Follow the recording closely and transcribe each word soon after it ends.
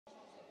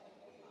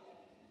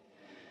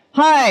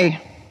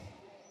Hi.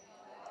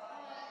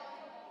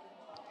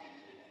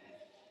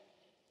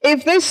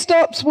 If this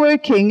stops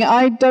working,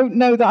 I don't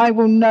know that I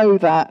will know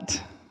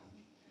that.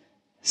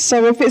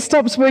 So if it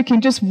stops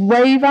working, just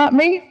wave at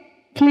me,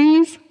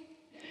 please.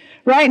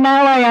 Right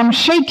now I am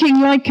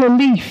shaking like a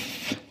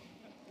leaf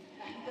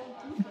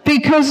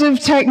because of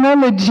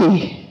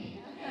technology,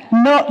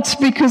 not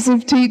because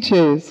of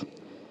teachers.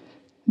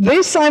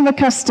 This I'm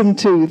accustomed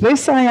to,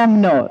 this I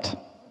am not.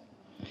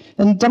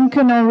 And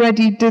Duncan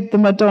already did the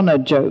Madonna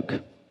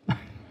joke.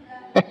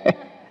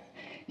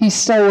 He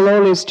stole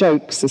all his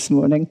jokes this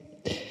morning.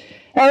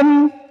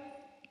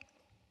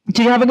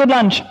 Do you have a good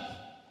lunch?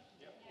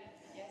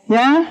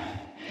 Yeah?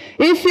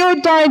 If your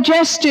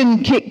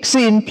digestion kicks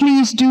in,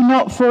 please do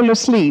not fall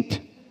asleep.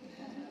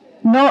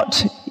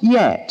 Not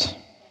yet.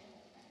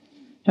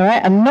 All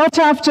right? And not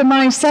after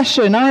my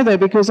session either,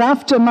 because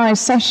after my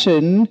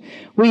session,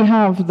 we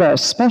have the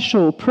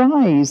special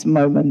prize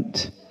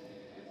moment.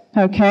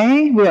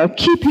 Okay? We are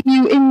keeping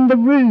you in the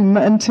room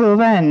until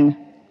then.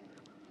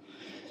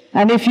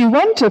 And if you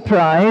want a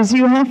prize,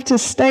 you have to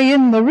stay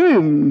in the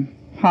room.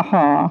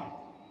 Ha-ha.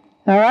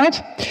 All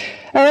right?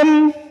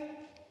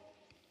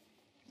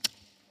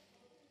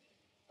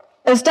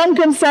 As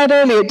Duncan said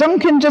earlier,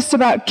 Duncan just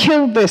about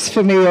killed this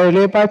for me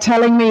earlier by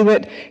telling me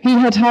that he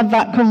had had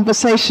that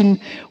conversation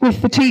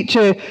with the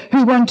teacher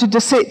who wanted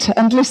to sit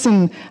and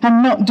listen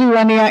and not do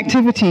any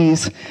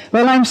activities.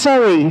 Well, I'm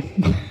sorry.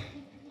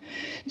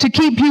 To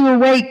keep you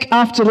awake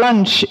after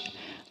lunch,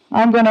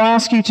 I'm going to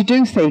ask you to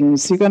do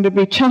things. You're going to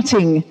be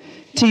chatting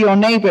to your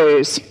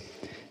neighbours.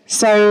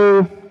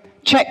 So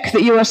check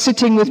that you are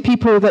sitting with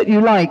people that you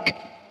like,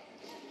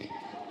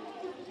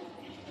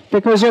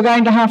 because you're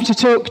going to have to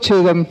talk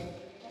to them.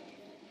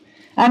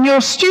 And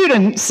your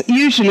students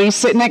usually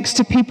sit next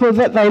to people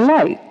that they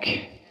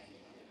like.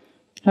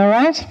 All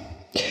right?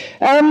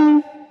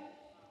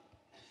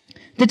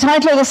 The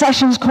title of the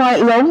session is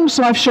quite long,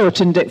 so I've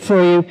shortened it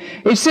for you.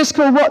 It's just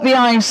called What the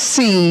Eyes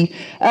See.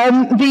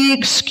 The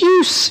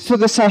excuse for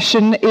the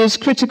session is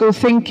critical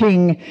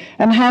thinking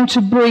and how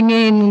to bring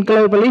in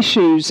global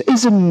issues,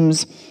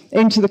 isms,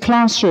 into the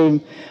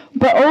classroom.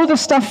 But all the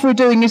stuff we're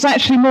doing is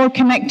actually more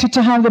connected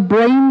to how the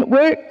brain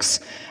works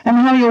and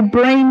how your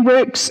brain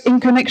works in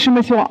connection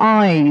with your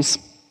eyes.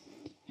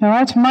 All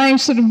right? My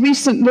sort of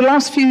the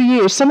last few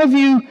years, some of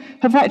you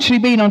have actually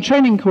been on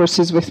training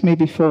courses with me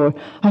before.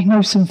 I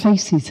know some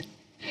faces.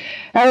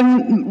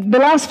 The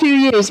last few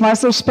years, my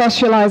sort of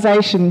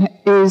specialization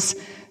is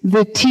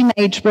the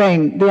teenage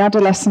brain, the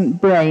adolescent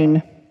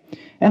brain,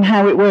 and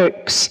how it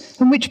works,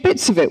 and which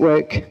bits of it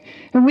work,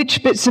 and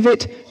which bits of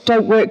it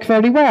don't work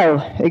very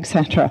well,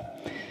 etc.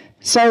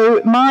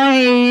 So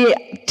my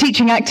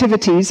teaching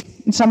activities,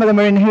 and some of them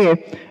are in here,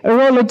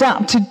 are all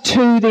adapted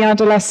to the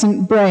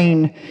adolescent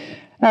brain.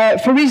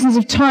 For reasons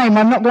of time,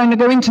 I'm not going to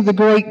go into the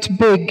great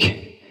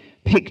big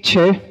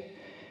picture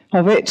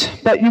of it,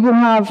 but you will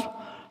have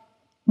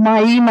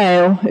my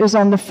email is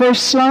on the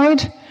first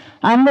slide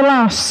and the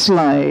last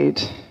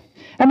slide.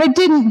 And I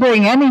didn't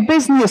bring any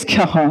business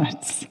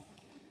cards.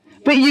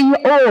 But you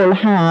all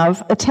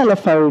have a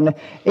telephone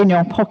in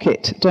your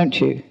pocket, don't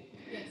you?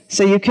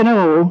 So you can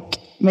all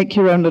make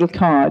your own little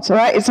cards. All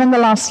right, it's on the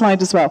last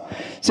slide as well.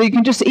 So you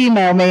can just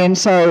email me and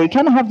say,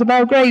 can I have the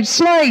Belgrade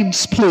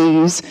slides,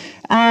 please?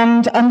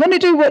 And I'm going to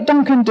do what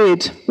Duncan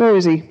did. Where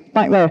is he?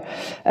 Back there.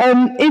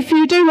 If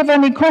you do have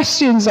any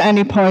questions at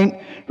any point,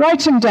 write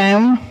them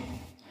down,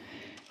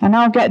 and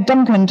I'll get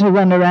Duncan to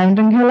run around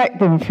and collect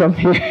them from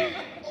you.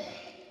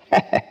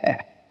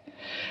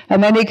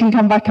 And then he can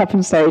come back up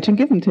on stage and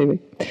give them to me.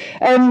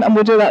 And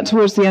we'll do that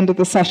towards the end of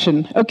the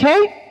session.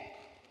 Okay?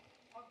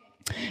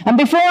 And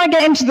before I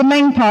get into the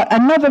main part,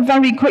 another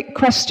very quick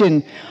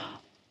question.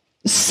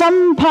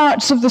 Some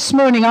parts of this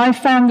morning I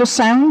found the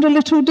sound a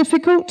little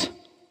difficult.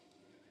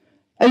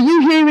 Are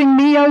you hearing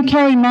me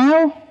okay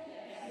now?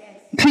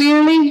 Yes.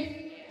 Clearly? Yes.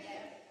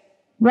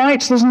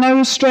 Right, there's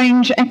no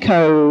strange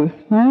echo.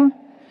 No?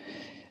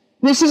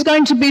 This is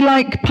going to be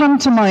like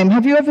pantomime.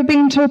 Have you ever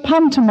been to a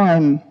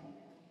pantomime?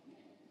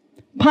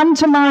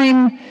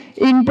 Pantomime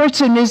in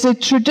Britain is a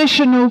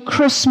traditional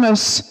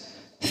Christmas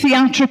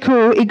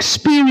theatrical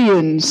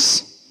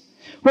experience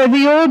where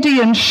the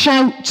audience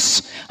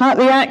shouts at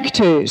the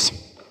actors.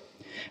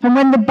 And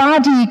when the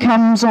baddie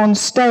comes on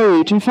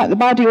stage, in fact, the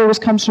baddie always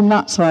comes from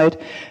that side,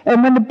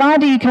 and when the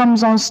baddie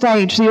comes on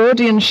stage, the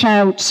audience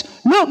shouts,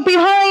 "Look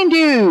behind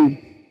you!"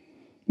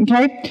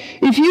 Okay?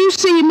 If you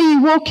see me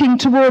walking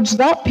towards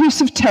that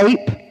piece of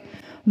tape,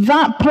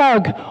 that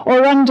plug,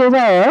 or under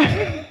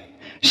there,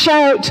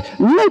 shout,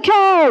 "Look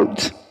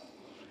out!"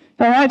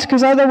 All right?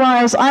 Because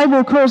otherwise I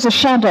will cause a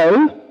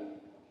shadow,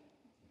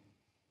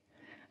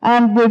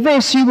 and with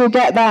this you will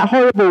get that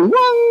horrible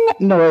whong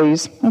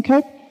noise.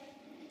 Okay?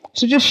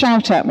 So just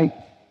shout at me.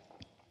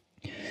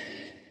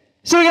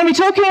 So we're going to be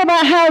talking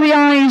about how the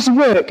eyes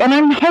work, and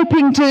I'm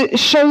hoping to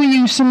show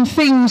you some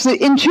things that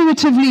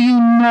intuitively you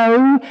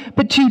know,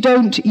 but you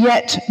don't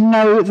yet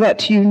know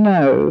that you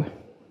know.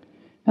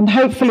 And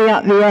hopefully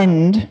at the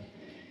end,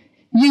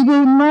 you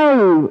will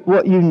know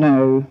what you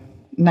know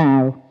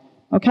now.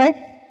 Okay?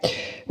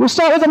 We'll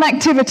start with an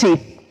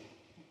activity.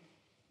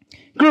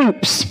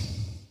 Groups.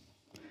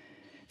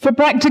 For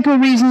practical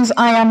reasons,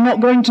 I am not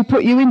going to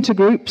put you into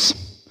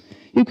groups.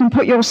 You can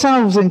put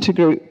yourselves into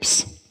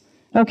groups.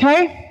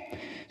 Okay?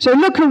 So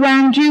look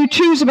around you,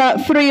 choose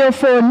about 3 or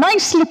 4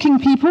 nice-looking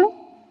people.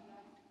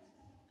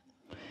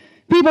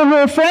 People who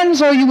are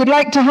friends, or you would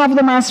like to have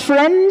them as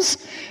friends.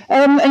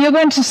 And you're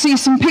going to see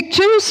some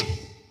pictures.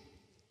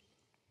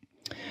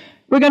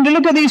 We're going to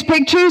look at these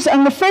pictures,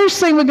 and the first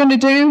thing we're going to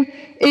do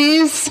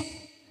is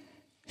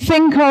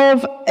think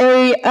of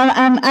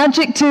an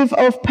adjective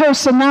of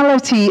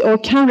personality or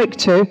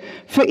character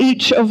for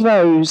each of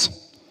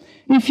those.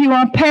 If you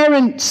are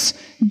parents,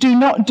 do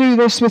not do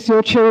this with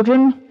your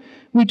children.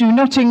 We do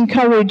not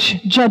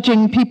encourage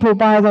judging people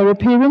by their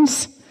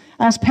appearance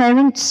as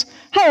parents.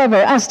 However,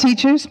 as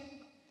teachers,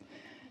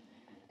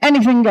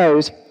 anything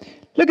goes.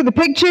 Look at the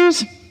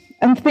pictures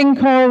and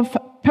think of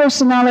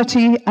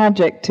personality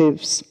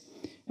adjectives.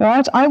 All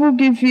right, I will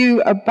give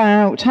you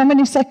about, how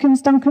many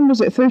seconds, Duncan?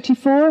 Was it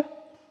 34?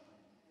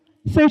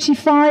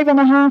 35 and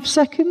a half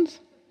seconds?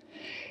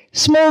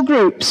 Small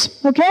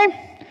groups,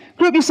 okay?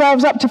 Group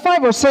yourselves up to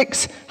 5 or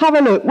 6. Have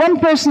a look. One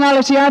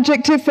personality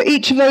adjective for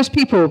each of those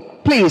people,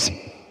 please.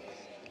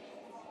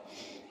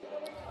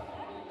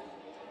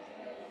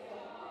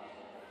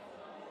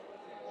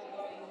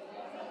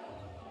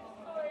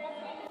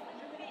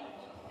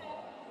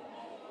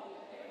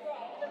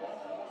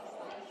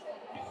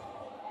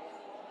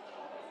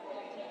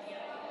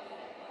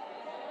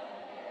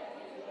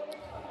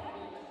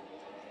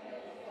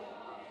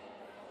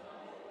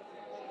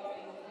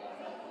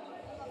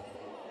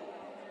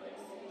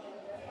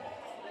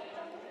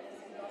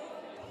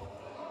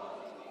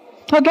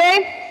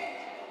 Okay?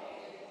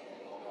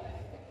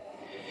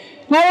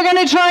 Now we're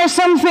going to try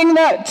something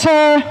that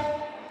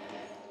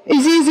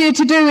is easier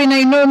to do in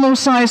a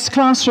normal-sized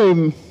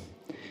classroom.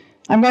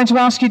 I'm going to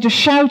ask you to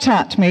shout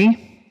at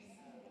me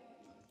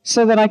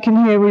so that I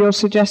can hear what your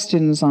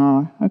suggestions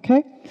are,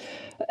 okay?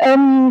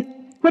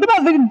 What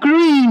about the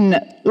green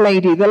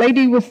lady, the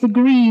lady with the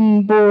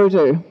green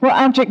border? What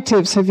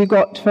adjectives have you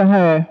got for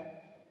her?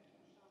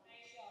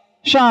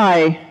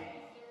 Shy.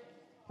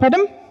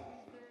 Pardon?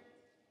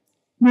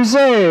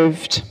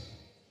 Reserved.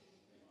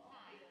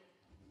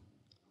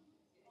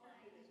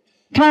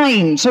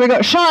 Kind. So we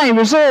got shy,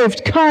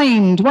 reserved,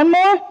 kind. One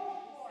more?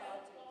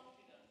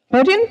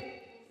 Pardon?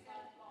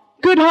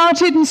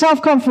 Good-hearted and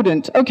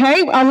self-confident.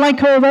 Okay, I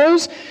like all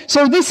those.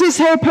 So this is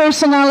her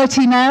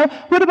personality now.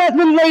 What about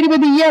the lady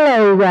with the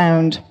yellow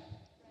round?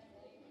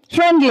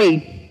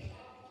 Friendly.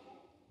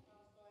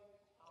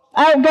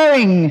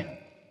 Outgoing.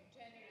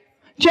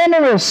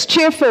 Generous.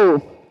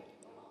 Cheerful.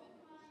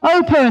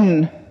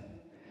 Open.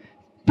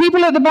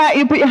 People at the back,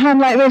 you put your hand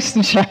like this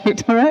and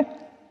shout, all right?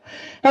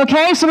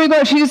 Okay, so we've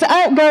got she's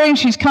outgoing,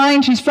 she's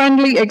kind, she's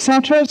friendly,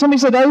 etc. Somebody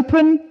said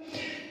open.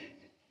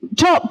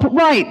 Top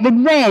right, the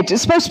red.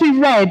 It's supposed to be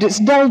red. It's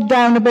dulled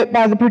down a bit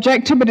by the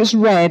projector, but it's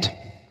red.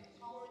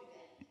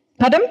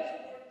 Pardon?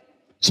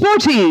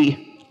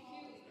 Sporty.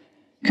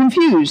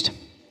 Confused.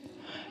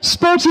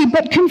 Sporty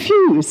but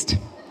confused.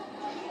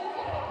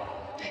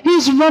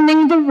 He's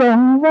running the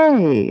wrong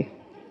way.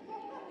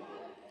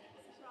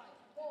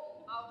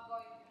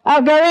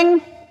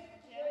 Outgoing,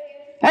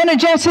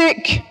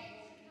 energetic,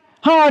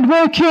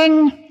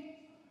 hard-working,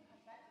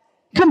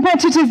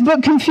 competitive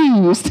but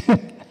confused.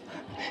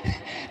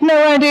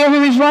 No idea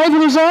who his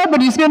rivals are,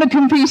 but he's going to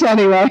compete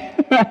anyway.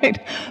 Right.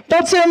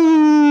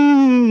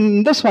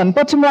 Bottom, this one,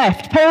 bottom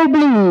left, pale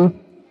blue.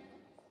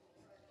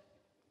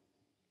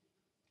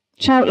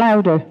 Shout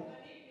louder.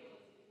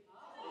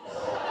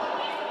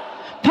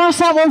 Pass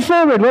that one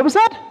forward. What was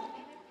that?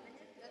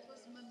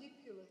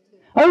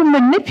 Oh,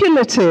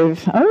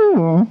 manipulative.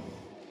 Oh,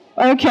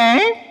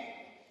 okay.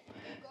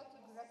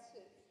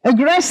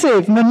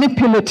 Aggressive,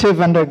 manipulative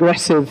and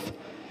aggressive.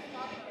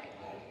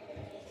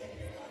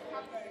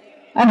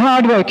 And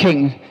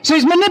hardworking. So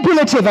he's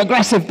manipulative,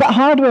 aggressive, but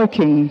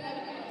hardworking.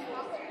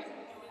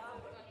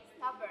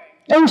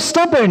 Oh,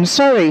 stubborn,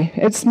 sorry.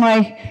 It's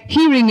my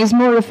hearing is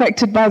more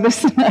affected by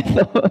this than I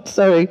thought,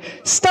 sorry.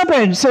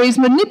 Stubborn, so he's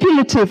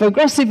manipulative,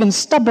 aggressive and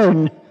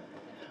stubborn.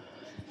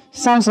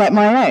 Sounds like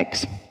my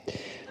ex.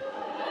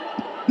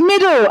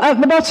 Middle,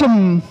 at the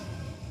bottom.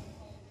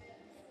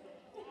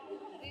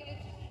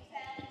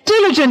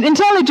 Diligent,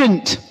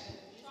 intelligent.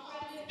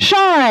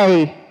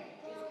 Shy.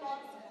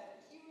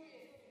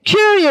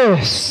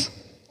 Curious.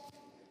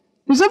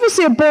 There's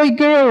obviously a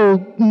boy-girl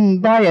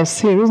bias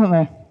here, isn't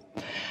there?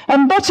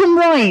 And bottom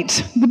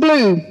right, the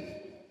blue.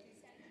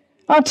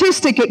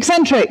 Artistic,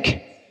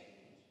 eccentric.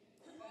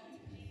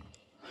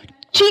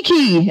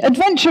 Cheeky,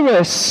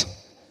 adventurous.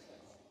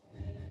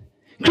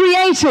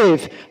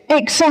 Creative,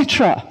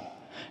 etc.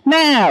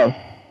 Now,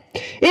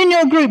 in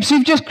your groups,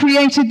 you've just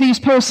created these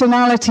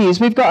personalities.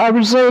 We've got our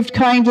reserved,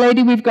 kind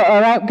lady. We've got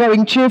our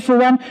outgoing, cheerful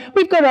one.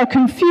 We've got our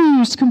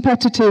confused,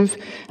 competitive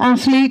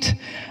athlete.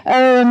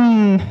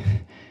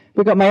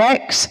 We've got my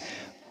ex.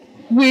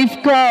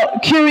 We've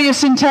got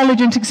curious,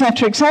 intelligent,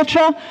 etc.,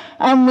 etc.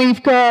 And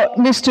we've got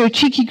Mr.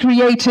 Cheeky,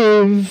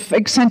 creative,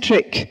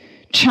 eccentric,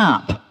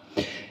 chap.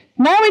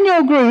 Now in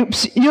your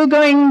groups, you're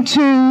going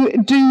to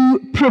do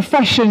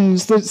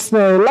professions. That's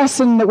the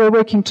lesson that we're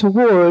working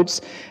towards,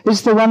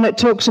 is the one that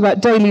talks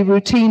about daily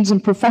routines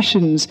and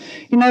professions.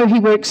 You know, he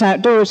works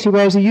outdoors, he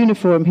wears a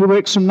uniform, he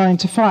works from 9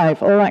 to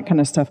 5, all that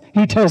kind of stuff.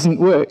 He doesn't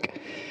work.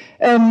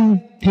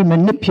 He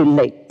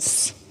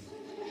manipulates.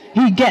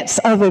 He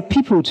gets other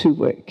people to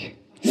work,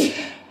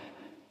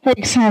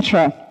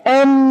 etc.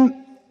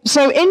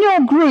 So in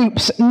your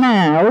groups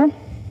now,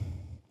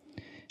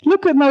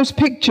 look at those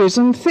pictures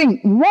and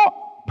think, what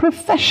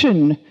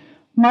profession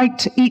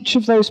might each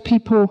of those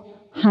people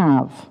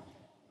have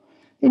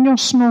in your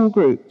small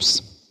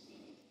groups?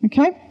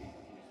 Okay?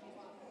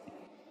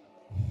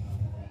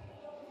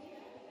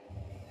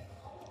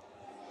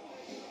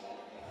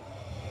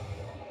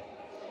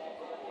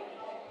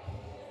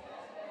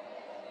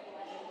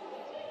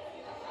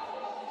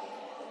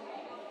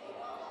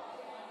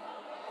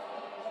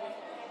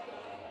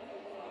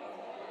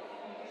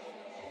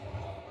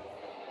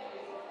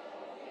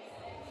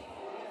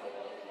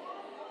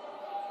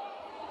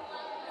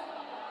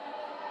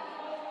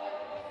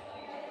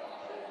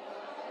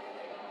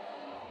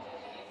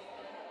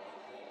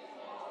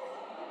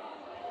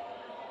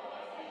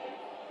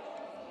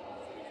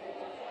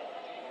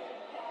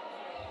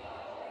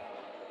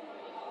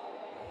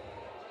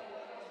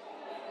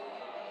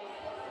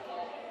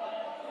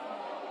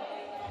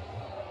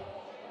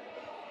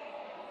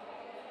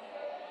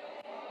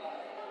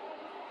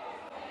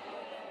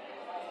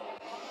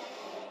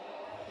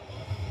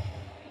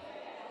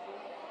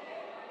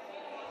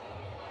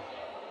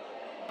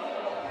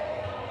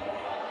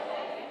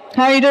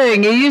 How are you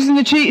doing? Are you using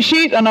the cheat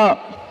sheet or not?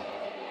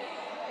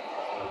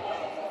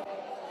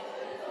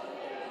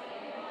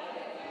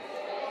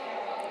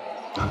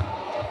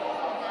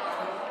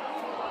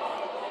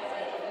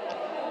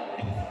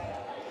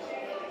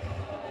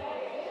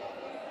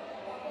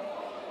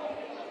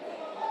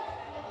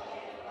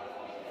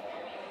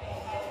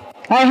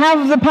 I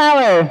have the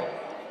power.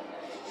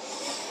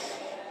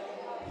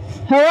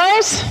 All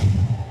right?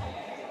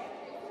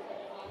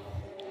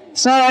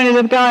 It's not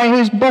only the guy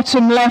who's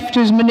bottom left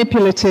who's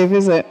manipulative,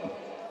 is it?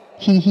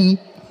 Hee hee.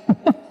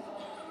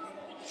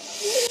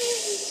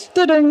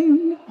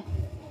 Da-ding.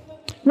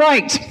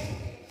 Right.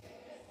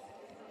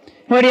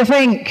 What do you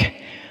think?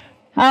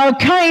 Our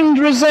kind,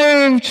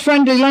 reserved,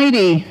 friendly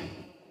lady.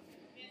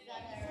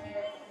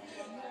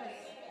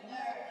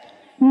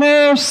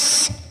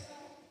 Nurse.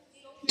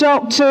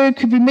 Doctor,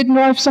 could be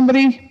midwife,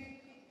 somebody.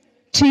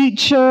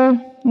 Teacher,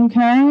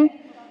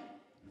 okay.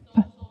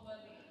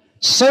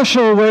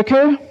 Social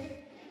worker.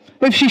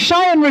 If she's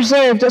shy and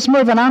reserved, that's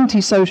more of an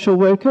anti-social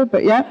worker,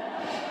 but yeah.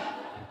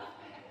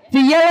 The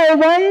yellow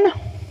one.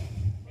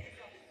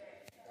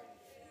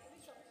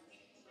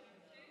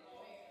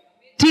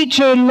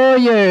 Teacher,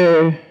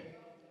 lawyer,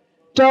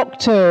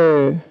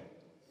 doctor,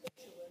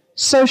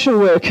 social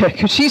worker,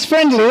 because she's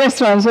friendly,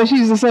 this one, so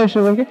she's a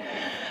social worker.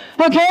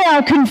 Okay,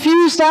 our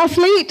confused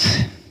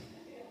athlete.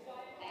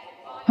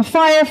 A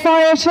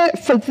firefighter,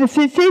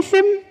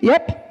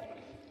 yep.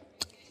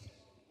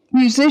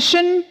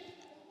 Musician.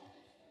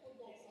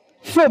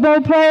 Football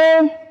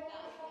player,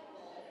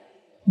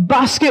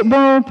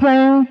 basketball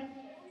player,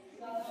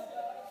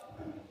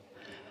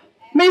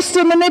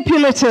 Mr.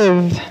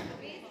 Manipulative.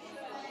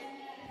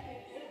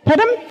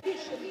 Pardon?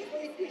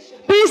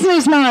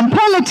 Businessman,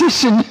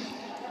 politician,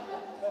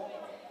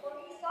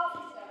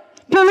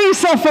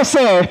 police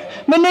officer,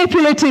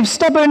 manipulative,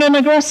 stubborn and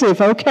aggressive,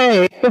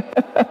 okay.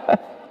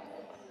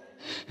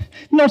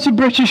 Not a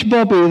British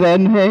Bobby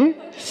then, hey?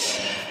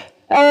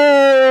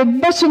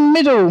 Bottom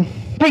middle,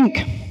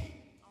 pink.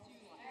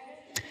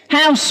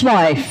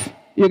 Housewife.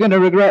 You're going to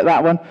regret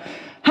that one.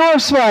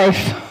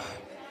 Housewife.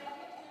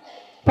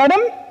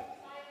 Pardon?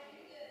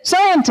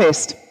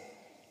 Scientist.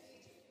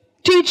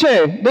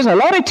 Teacher. There's a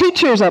lot of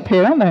teachers up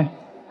here, aren't there?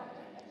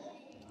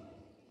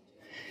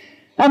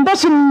 And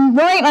bottom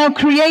right, our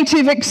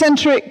creative,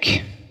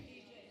 eccentric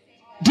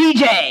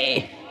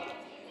DJ.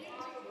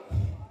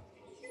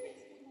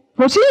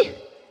 What's he?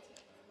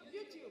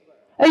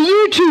 A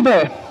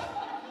YouTuber.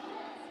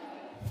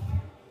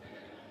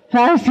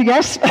 I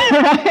guess.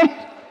 Right.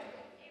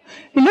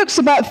 He looks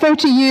about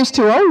 30 years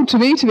too old to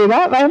me to be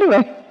that, but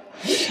anyway.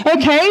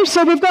 Okay,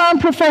 so we've got our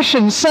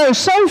professions. So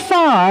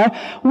far,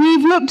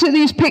 we've looked at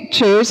these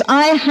pictures.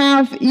 I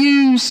have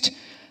used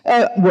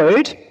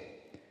Word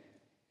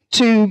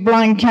to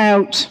blank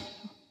out,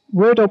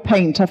 Word or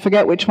Paint, I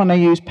forget which one I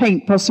used,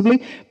 Paint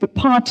possibly, but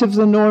part of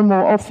the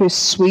normal Office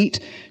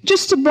suite,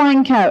 just to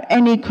blank out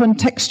any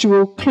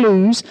contextual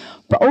clues,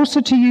 but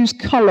also to use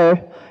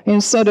colour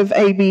instead of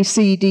A, B,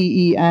 C,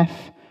 D, E,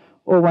 F,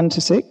 or 1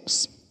 to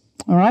 6.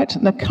 All right,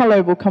 and the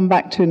colour we'll come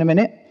back to in a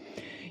minute.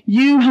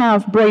 You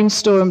have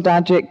brainstormed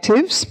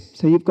adjectives,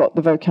 so you've got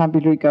the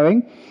vocabulary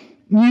going.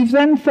 You've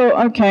then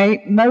thought,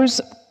 okay,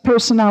 those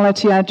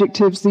personality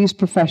adjectives, these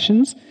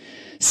professions.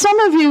 Some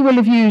of you will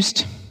have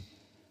used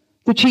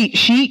the cheat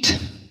sheet,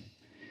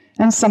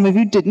 and some of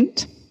you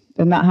didn't,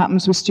 and that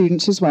happens with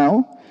students as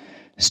well.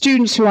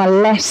 Students who are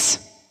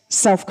less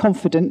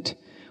self-confident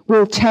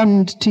will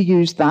tend to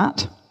use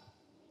that.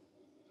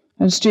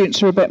 And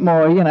students are a bit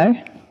more,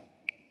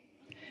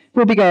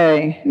 will be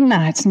going,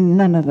 nah, it's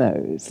none of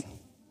those.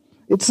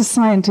 It's a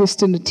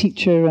scientist and a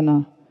teacher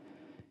and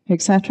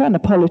etc., and a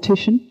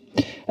politician.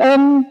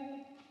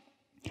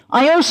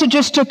 I also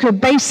just took a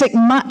basic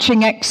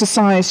matching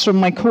exercise from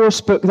my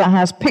course book that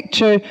has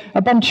picture,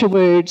 a bunch of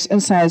words,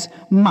 and says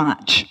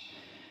match.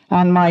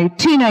 And my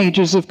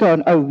teenagers have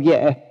gone, oh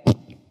yeah,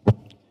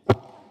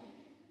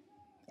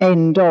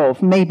 end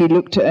of, maybe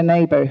looked at a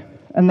neighbour.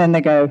 And then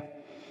they go,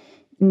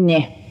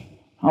 nah,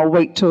 I'll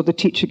wait till the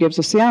teacher gives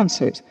us the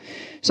answers.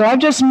 So I've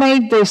just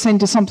made this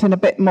into something a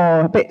bit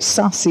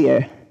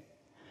sassier.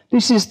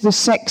 This is the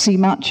sexy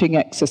matching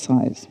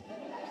exercise.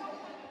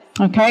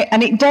 Okay,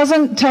 and it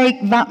doesn't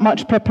take that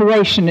much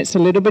preparation. It's a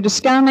little bit of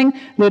scanning,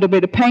 a little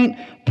bit of paint,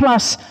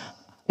 plus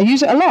I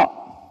use it a lot.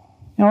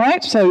 All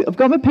right, so I've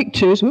got my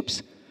pictures,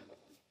 whoops.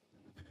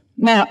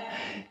 Now,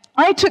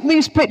 I took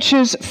these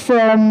pictures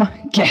from,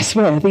 guess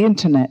where, the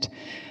internet.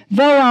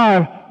 They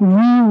are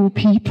real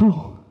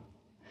people.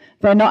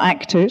 They're not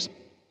actors.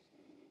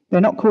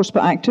 They're not course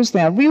book actors.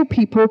 They are real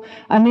people,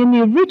 and in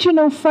the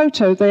original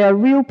photo, they are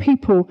real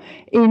people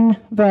in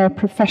their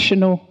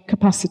professional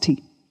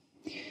capacity.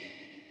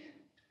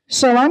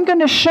 So I'm going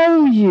to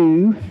show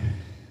you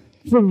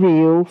the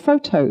real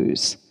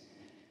photos.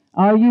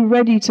 Are you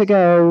ready to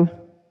go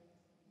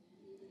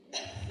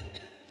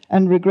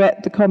and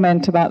regret the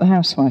comment about the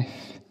housewife?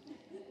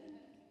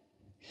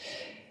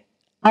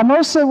 I'm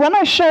also, when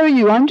I show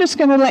you, I'm just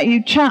going to let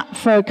you chat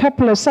for a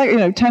couple of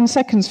seconds, 10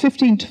 seconds,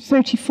 15 to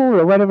 34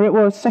 or whatever it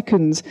was,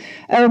 seconds.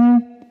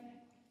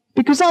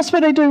 Because that's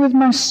what I do with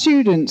my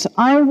students.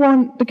 I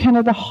want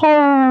the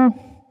whole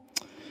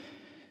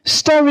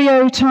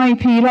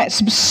stereotypy, let's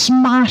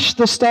smash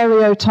the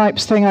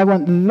stereotypes thing. I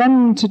want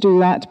them to do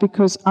that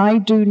because I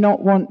do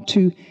not want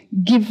to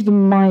give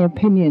them my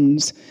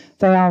opinions.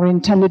 They are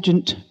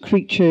intelligent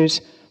creatures,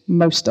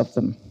 most of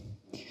them.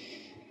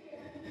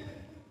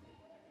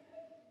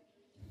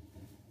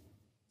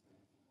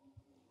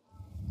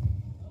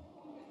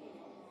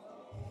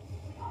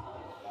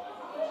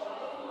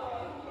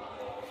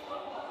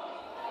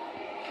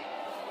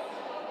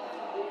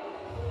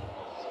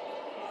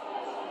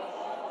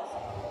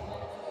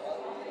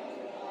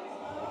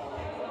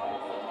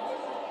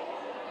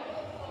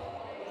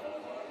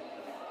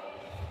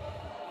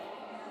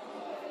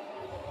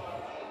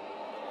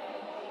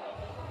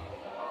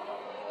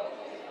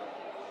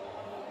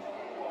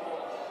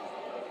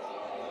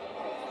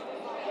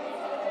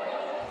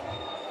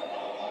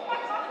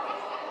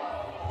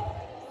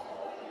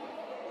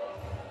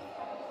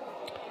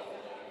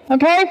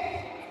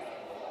 Okay?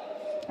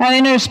 And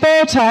in her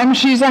spare time,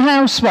 she's a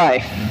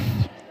housewife.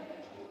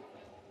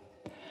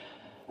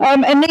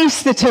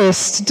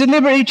 Anaesthetist,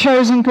 deliberately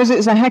chosen because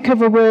it's a heck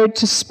of a word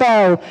to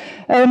spell.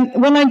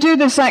 When I do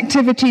this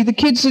activity, the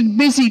kids are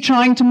busy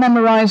trying to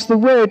memorize the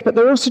word, but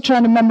they're also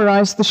trying to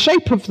memorize the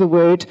shape of the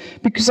word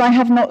because I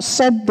have not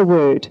said the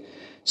word.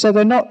 So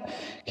they're not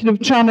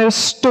trying to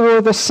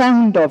store the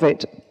sound of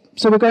it.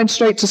 So we're going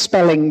straight to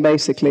spelling,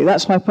 basically.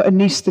 That's why I put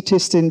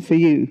anaesthetist in for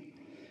you.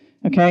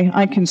 Okay,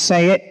 I can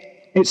say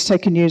it. It's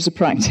taken years of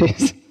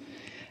practice.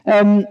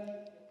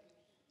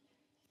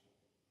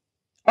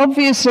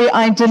 Obviously,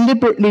 I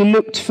deliberately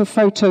looked for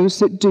photos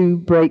that do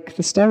break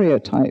the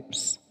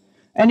stereotypes.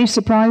 Any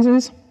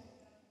surprises?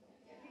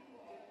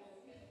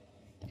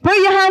 Put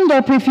your hand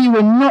up if you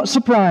were not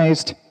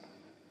surprised.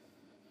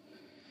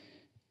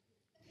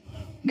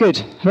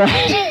 Good,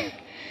 right.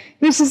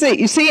 This is it,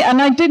 you see, and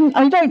I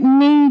don't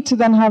need to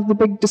then have the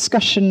big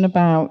discussion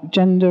about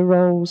gender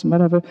roles and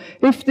whatever.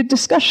 If the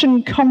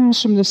discussion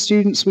comes from the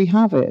students, we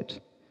have it.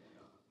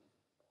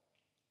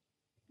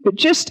 But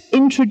just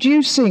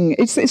introducing,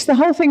 it's the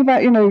whole thing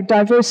about,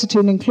 diversity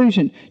and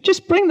inclusion.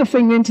 Just bring the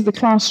thing into the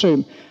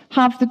classroom.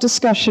 Have the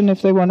discussion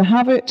if they want to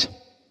have it.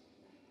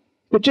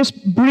 But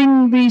just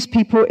bring these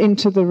people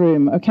into the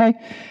room, okay?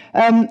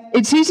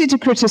 It's easy to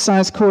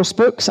criticize course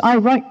books. I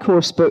write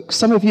course books.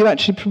 Some of you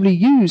actually probably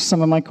use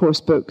some of my course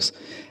books.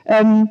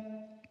 The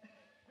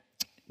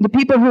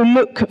people who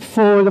look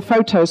for the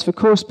photos for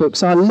course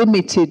books are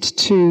limited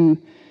to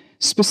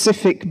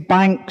specific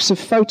banks of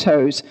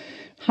photos.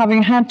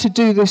 Having had to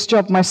do this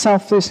job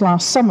myself this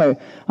last summer,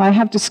 I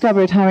have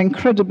discovered how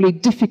incredibly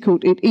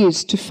difficult it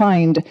is to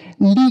find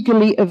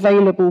legally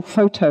available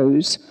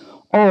photos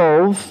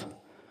of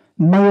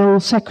male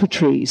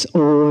secretaries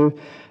or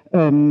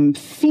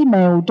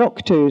female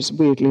doctors,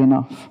 weirdly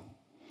enough.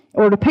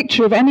 Or a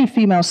picture of any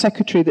female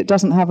secretary that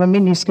doesn't have a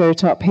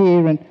miniskirt up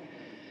here. And,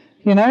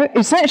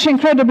 it's actually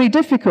incredibly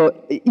difficult.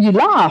 You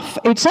laugh.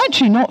 It's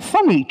actually not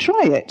funny.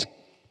 Try it.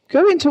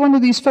 Go into one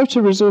of these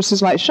photo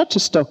resources like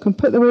Shutterstock and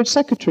put the word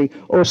secretary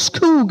or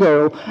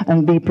schoolgirl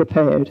and be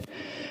prepared.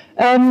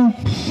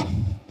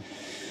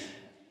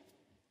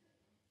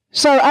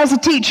 So as a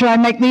teacher, I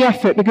make the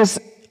effort because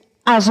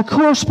as a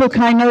course book,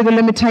 I know the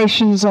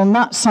limitations on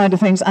that side of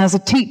things. As a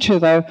teacher,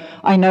 though,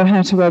 I know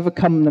how to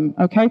overcome them,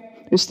 okay?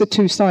 It's the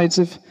two sides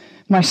of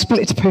my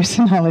split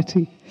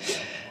personality.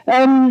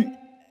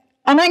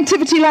 An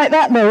activity like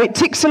that, though, it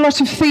ticks a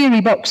lot of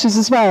theory boxes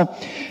as well.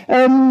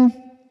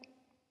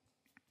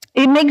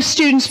 It makes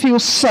students feel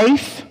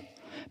safe,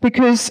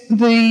 because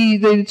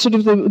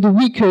the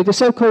weaker, the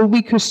so-called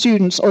weaker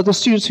students, or the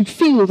students who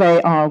feel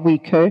they are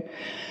weaker,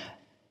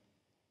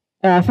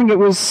 I think it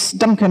was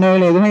Duncan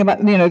earlier, the thing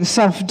about, the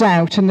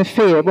self-doubt and the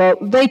fear. Well,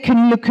 they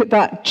can look at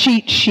that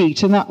cheat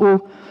sheet and that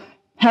will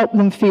help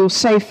them feel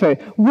safer.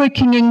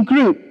 Working in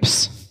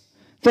groups,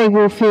 they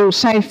will feel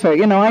safer.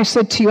 I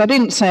said to you, I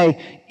didn't say,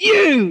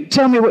 you,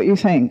 tell me what you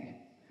think.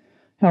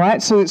 All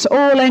right, so it's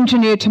all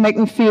engineered to make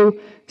them feel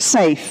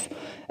safe.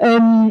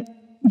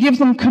 Give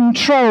them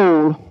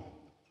control.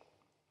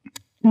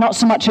 Not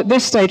so much at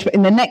this stage, but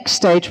in the next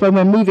stage, when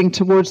we're moving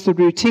towards the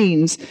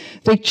routines,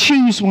 they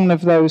choose one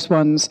of those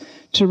ones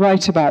to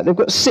write about. They've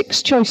got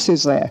 6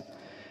 choices there.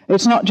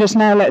 It's not just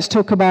now, let's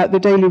talk about the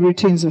daily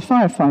routines of a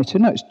firefighter.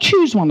 No, it's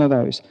choose one of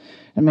those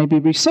and maybe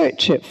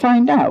research it,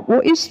 find out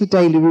what is the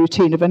daily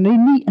routine of an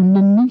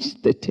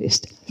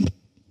anaesthetist.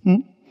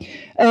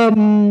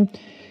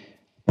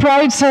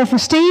 Pride,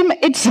 self-esteem,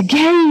 it's a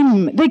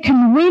game. They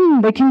can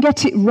win, they can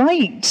get it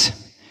right.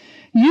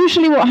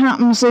 Usually what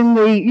happens in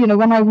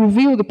when I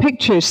reveal the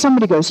pictures,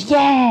 somebody goes,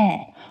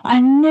 yeah, I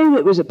knew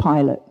it was a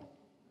pilot.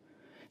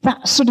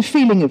 That sort of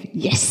feeling of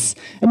yes.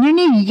 And you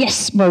need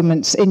yes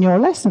moments in your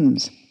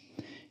lessons.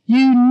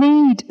 You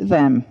need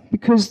them,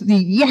 because the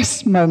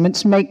yes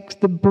moments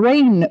make the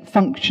brain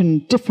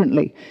function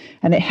differently,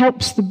 and it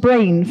helps the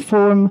brain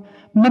form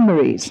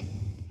memories.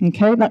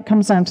 Okay, that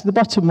comes down to the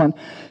bottom one.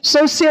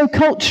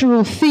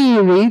 Sociocultural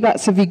theory,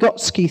 that's a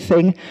Vygotsky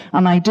thing,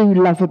 and I do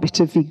love a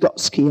bit of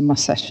Vygotsky in my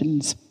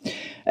sessions.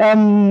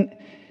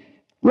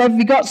 Lev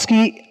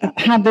Vygotsky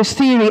had this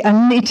theory,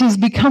 and it is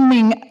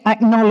becoming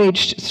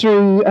acknowledged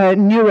through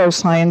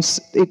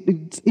neuroscience.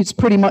 It's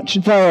pretty much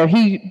there.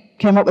 He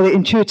came up with it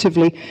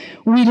intuitively.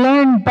 We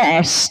learn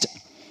best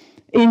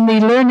in the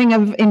learning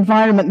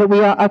environment that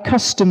we are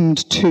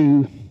accustomed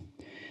to.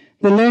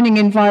 The learning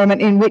environment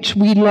in which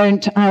we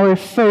learnt our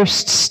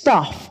first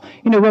stuff,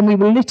 when we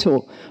were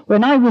little.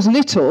 When I was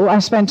little, I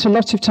spent a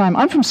lot of time,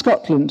 I'm from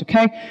Scotland,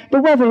 okay? The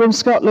weather in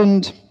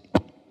Scotland,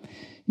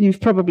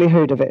 you've probably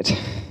heard of it.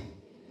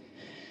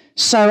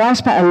 So I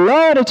spent a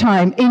lot of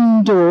time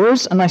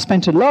indoors, and I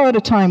spent a lot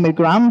of time with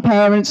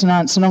grandparents and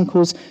aunts and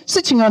uncles,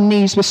 sitting on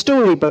knees with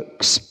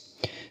storybooks.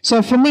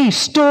 So for me,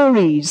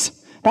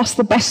 stories, that's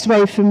the best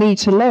way for me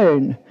to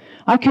learn.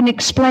 I can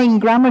explain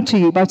grammar to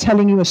you by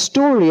telling you a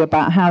story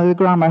about how the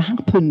grammar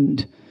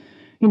happened.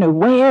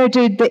 Where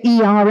did the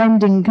ER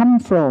ending come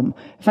from?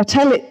 If I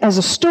tell it as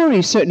a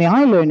story, certainly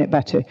I learn it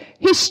better.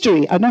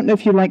 History, I don't know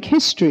if you like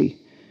history.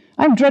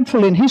 I'm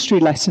dreadful in history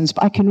lessons,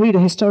 but I can read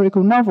a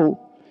historical novel,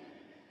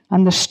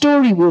 and the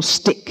story will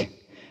stick.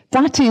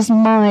 That is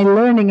my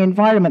learning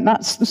environment.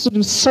 That's the sort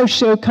of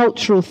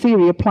socio-cultural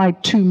theory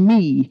applied to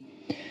me.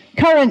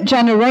 Current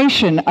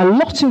generation, a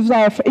lot of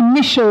their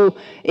initial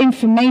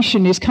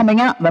information is coming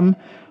at them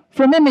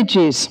from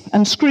images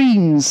and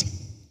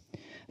screens.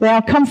 They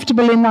are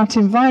comfortable in that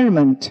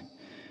environment.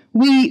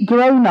 We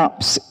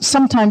grown-ups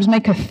sometimes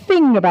make a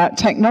thing about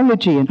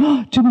technology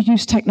and, do we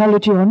use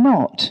technology or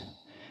not?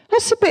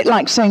 That's a bit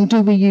like saying,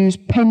 do we use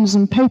pens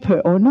and paper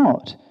or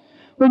not?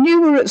 When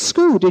you were at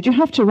school, did you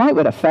have to write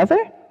with a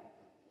feather?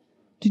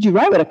 Did you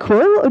write with a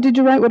quill, or did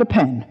you write with a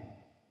pen?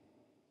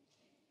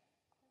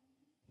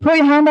 Put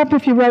your hand up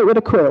if you wrote with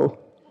a quill.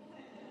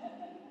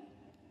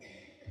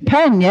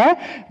 Pen,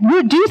 yeah?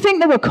 Do you think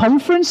there were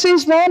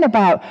conferences then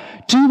about,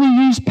 do we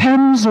use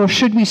pens or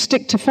should we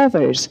stick to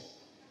feathers?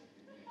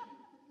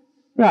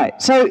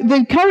 Right, so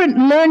the current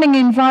learning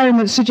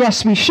environment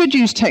suggests we should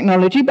use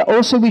technology, but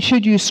also we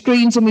should use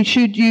screens and we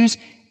should use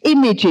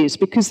images,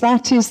 because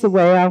that is the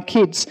way our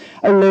kids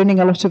are learning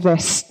a lot of their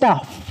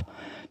stuff.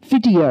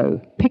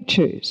 Video,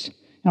 pictures,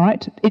 all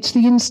right? It's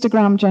the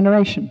Instagram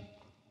generation.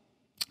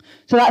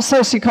 So that's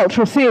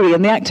sociocultural theory,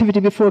 and the activity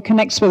before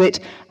connects with it,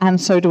 and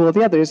so do all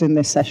the others in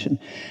this session.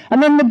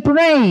 And then the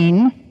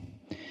brain,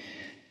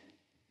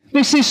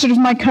 this is sort of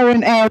my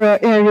current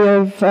area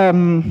of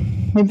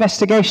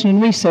investigation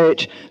and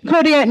research.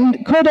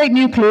 Caudate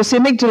nucleus, the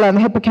amygdala, and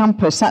the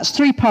hippocampus, that's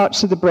 3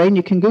 parts of the brain.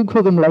 You can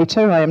Google them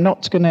later. I am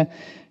not going to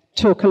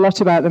talk a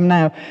lot about them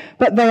now.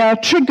 But they are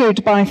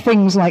triggered by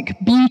things like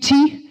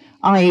beauty,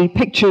 i.e.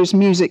 pictures,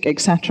 music,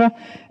 etc.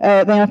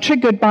 They are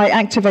triggered by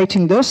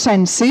activating those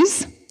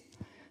senses.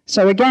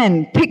 So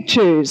again,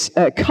 pictures,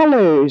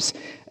 colours,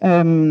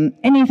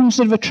 anything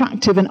sort of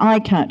attractive and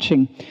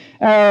eye-catching.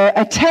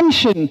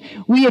 Attention,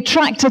 we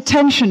attract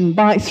attention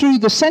through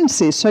the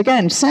senses. So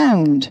again,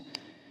 sound.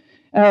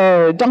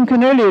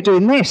 Duncan earlier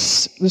doing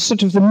this, the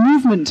sort of the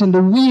movement and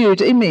the weird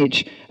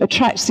image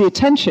attracts the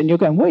attention. You're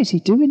going, what is he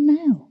doing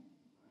now?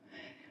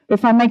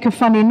 If I make a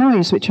funny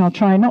noise, which I'll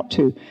try not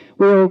to,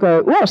 we all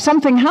go, oh,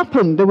 something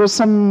happened. There was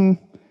some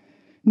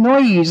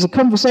noise, a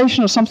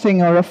conversation or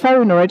something, or a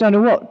phone, or I don't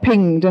know what,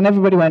 pinged, and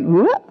everybody went,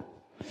 what?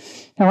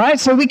 All right,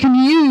 so we can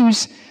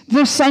use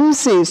the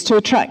senses to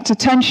attract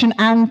attention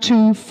and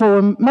to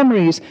form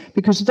memories,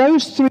 because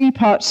those 3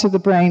 parts of the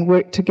brain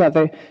work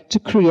together to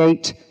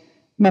create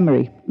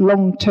memory,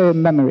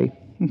 long-term memory.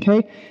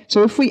 Okay?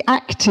 So if we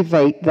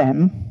activate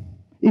them,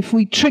 if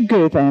we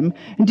trigger them,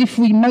 and if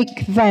we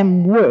make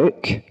them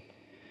work,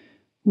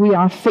 we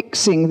are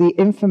fixing the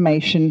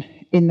information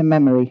in the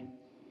memory.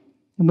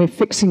 And we're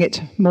fixing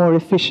it more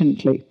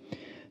efficiently.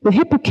 The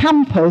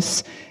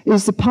hippocampus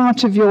is the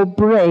part of your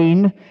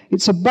brain.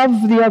 It's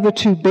above the other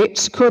two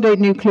bits. Caudate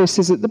nucleus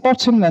is at the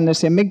bottom, then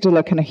there's the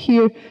amygdala kind of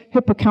here.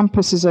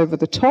 Hippocampus is over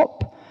the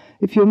top.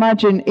 If you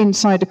imagine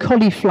inside a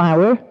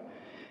cauliflower,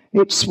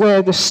 it's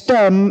where the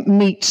stem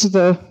meets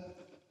the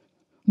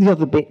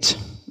other bit.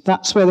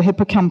 That's where the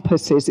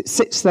hippocampus is. It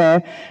sits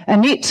there,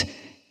 and it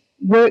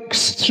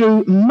works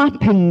through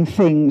mapping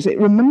things. It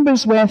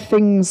remembers where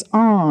things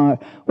are.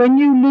 When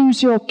you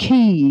lose your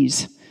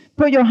keys,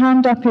 put your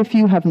hand up if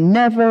you have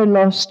never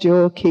lost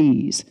your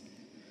keys.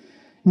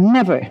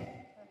 Never.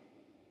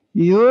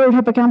 Your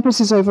hippocampus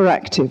is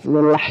overactive.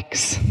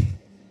 Relax.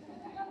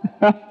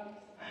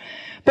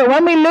 But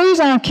when we lose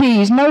our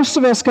keys, most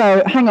of us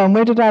go, hang on,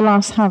 where did I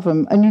last have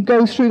them? And you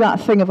go through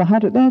that thing of, I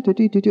had it there,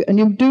 and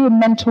you do a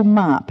mental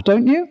map,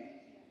 don't you?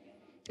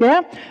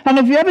 Yeah? And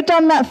have you ever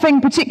done that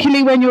thing,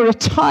 particularly when you're a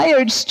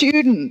tired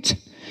student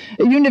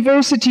at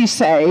university,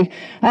 say,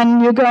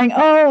 and you're going,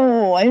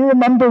 oh, I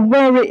remember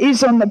where it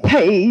is on the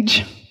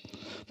page,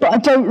 but I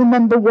don't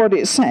remember what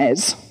it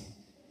says.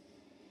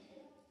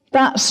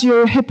 That's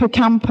your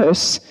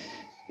hippocampus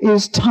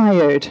is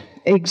tired.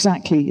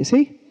 Exactly, you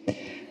see?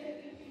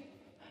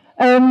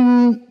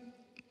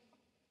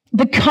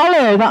 The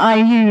colour that I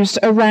used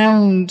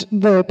around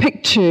the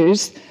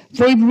pictures,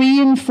 they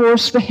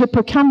reinforce the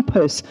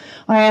hippocampus.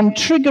 I am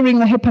triggering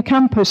the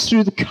hippocampus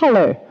through the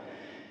colour,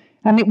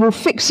 and it will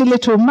fix a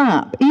little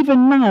map.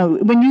 Even now,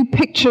 when you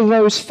picture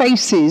those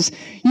faces,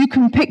 you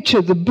can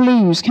picture the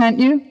blues, can't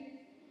you?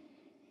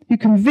 You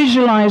can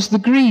visualise the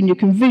green, you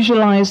can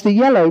visualise the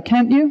yellow,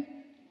 can't you?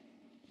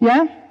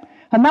 Yeah?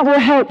 And that will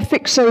help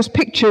fix those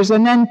pictures.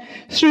 And then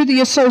through the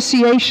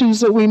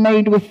associations that we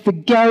made with the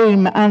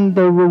game and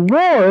the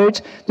reward,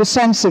 the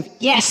sense of,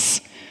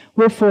 yes,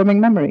 we're forming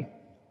memory.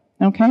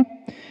 Okay?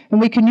 And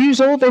we can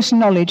use all this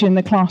knowledge in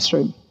the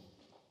classroom.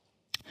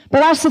 But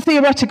that's the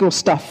theoretical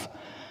stuff.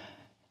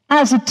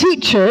 As a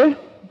teacher,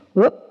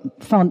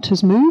 font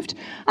has moved.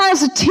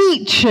 As a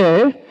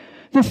teacher,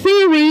 the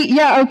theory,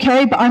 yeah,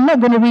 okay, but I'm not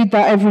going to read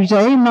that every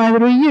day,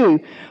 neither are you.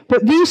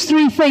 But these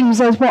three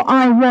things are what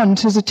I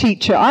want as a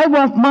teacher. I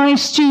want my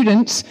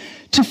students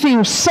to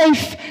feel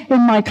safe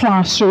in my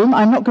classroom.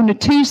 I'm not going to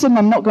tease them.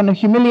 I'm not going to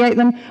humiliate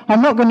them.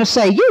 I'm not going to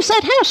say, you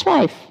said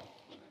housewife.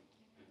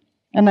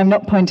 And I'm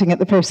not pointing at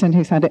the person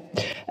who said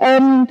it.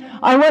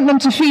 I want them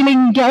to feel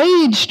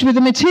engaged with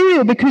the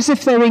material, because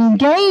if they're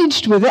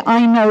engaged with it,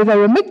 I know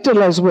their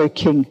amygdala's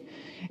working.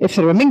 If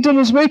their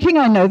amygdala's working,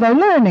 I know they're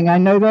learning. I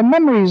know their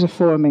memories are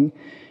forming.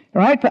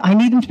 Right? But I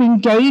need them to be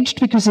engaged,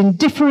 because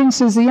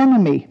indifference is the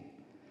enemy.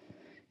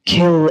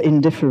 Kill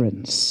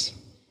indifference.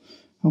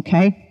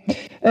 Okay?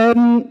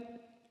 And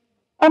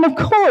of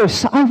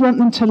course, I want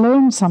them to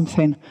learn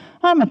something.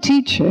 I'm a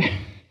teacher.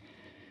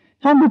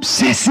 I'm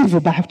obsessive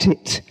about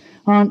it.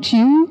 Aren't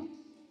you?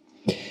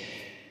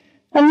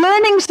 And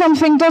learning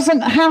something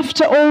doesn't have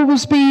to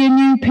always be a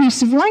new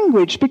piece of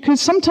language,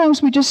 because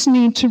sometimes we just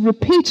need to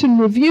repeat and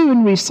review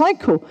and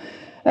recycle.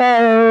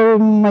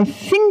 I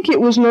think it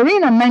was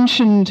Lorena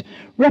mentioned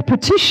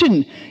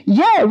repetition.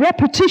 Yeah,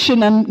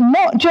 repetition, and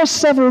not just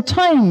several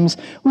times.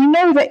 We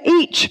know that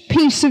each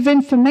piece of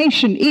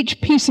information,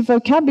 each piece of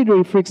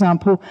vocabulary, for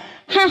example,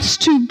 has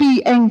to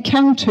be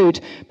encountered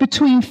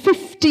between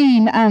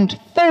 15 and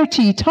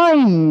 30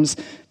 times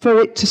for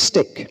it to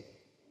stick.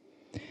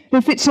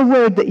 If it's a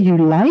word that you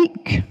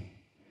like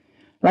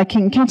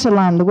in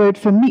Catalan, the word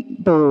for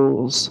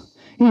meatballs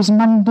is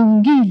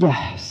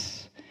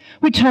mandonguillas,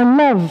 which I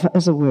love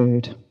as a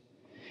word.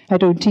 I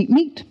don't eat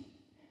meat,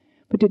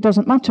 but it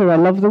doesn't matter. I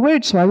love the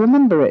word, so I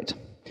remember it.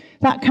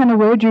 That kind of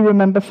word you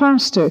remember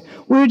faster.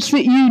 Words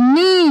that you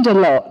need a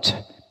lot.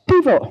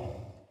 Pivo.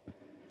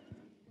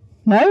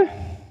 No?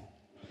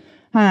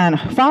 And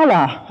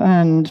fala,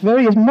 and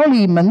various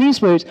molim, and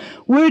these words.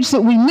 Words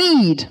that we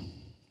need.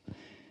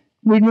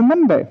 We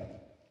remember.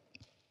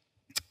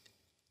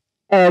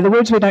 The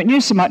words we don't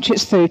use so much,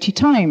 it's 30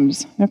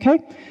 times. Okay?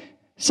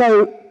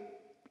 So,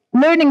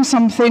 learning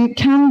something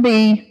can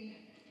be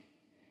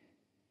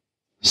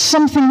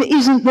something that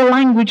isn't the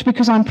language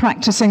because I'm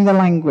practicing the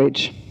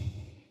language.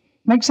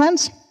 Make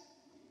sense?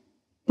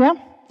 Yeah?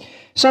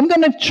 So I'm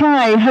going to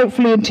try,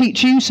 hopefully, and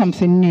teach you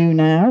something new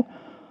now.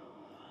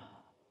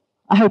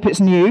 I hope it's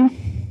new.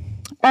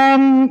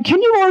 Can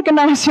you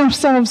organize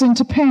yourselves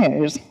into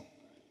pairs?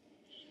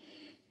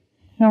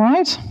 All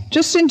right?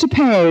 Just into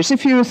pairs.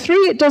 If you're a 3,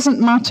 it doesn't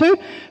matter.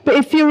 But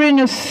if you're in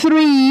a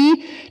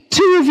 3,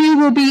 2 of you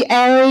will be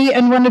A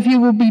and 1 of you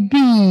will be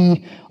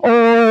B.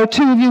 Or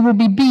 2 of you will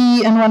be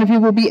B and 1 of you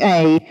will be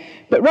A.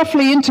 But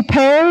roughly into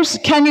pairs.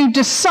 Can you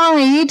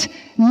decide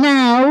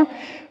now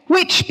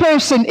which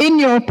person in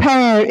your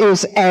pair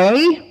is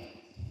A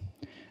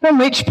and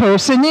which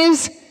person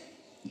is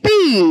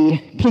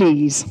B,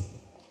 please?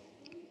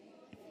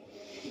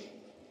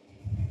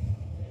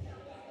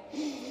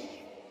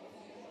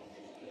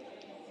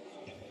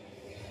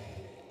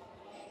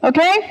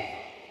 Okay?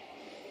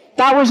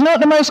 That was not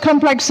the most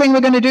complex thing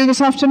we're going to do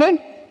this afternoon.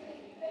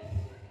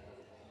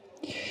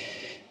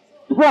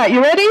 Right,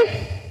 you ready?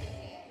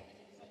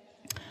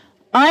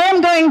 I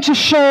am going to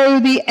show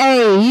the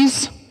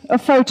A's a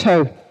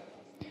photo.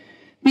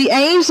 The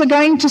A's are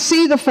going to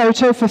see the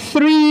photo for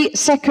 3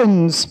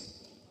 seconds.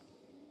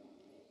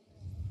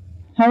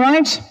 All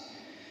right?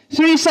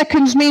 3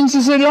 seconds means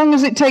as long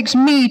as it takes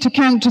me to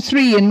count to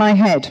 3 in my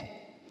head.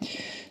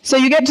 So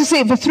you get to see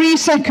it for 3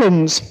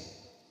 seconds,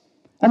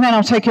 and then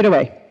I'll take it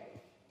away.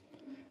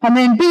 And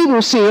then B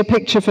will see a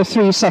picture for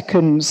 3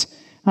 seconds,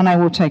 and I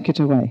will take it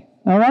away.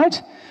 All right?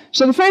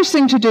 So the first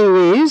thing to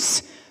do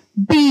is,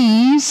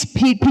 B's,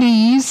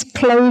 please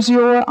close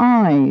your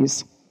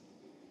eyes.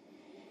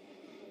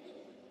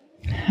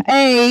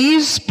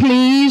 A's,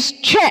 please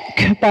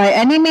check by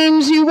any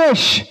means you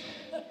wish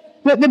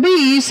that the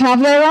B's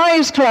have their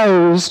eyes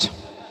closed.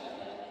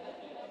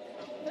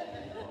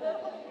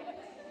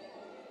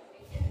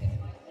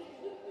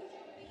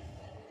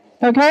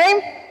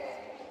 Okay?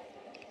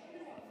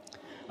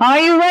 Are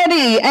you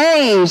ready?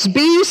 A's,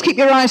 B's, keep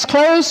your eyes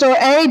closed, or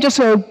A, just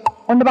go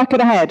on the back of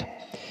the head.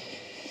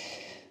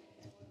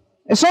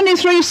 It's only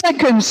 3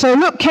 seconds, so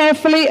look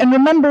carefully and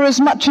remember as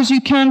much as you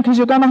can because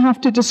you're going to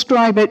have to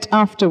describe it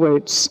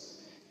afterwards.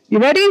 You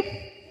ready?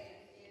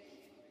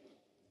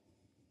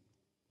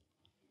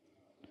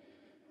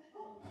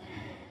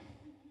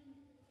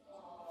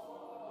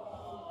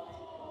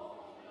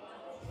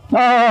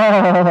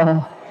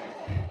 Oh,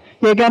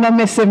 you're going to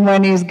miss him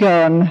when he's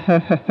gone.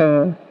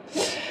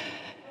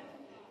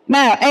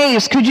 Now,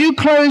 A's, could you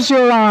close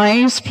your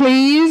eyes,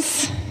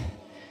 please?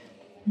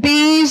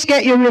 B's,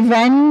 get your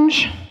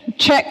revenge.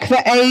 Check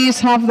that A's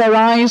have their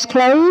eyes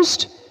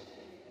closed.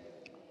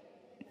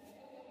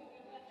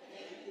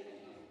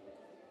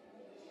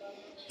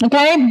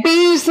 Okay,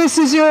 B's, this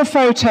is your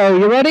photo.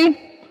 You ready?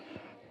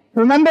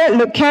 Remember,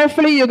 look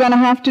carefully. You're going to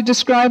have to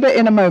describe it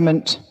in a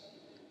moment.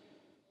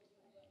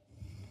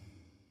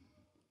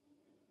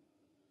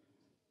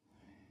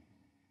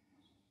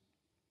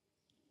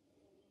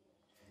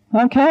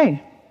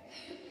 Okay.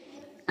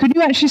 Could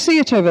you actually see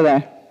it over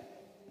there?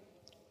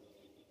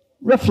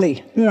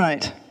 Roughly.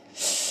 Right.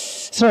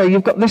 Sorry,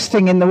 you've got this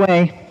thing in the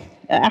way.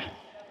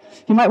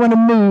 You might want to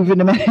move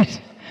in a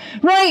minute.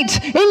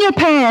 Right, in your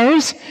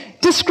pairs,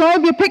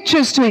 describe your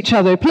pictures to each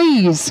other,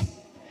 please,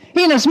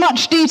 in as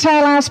much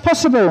detail as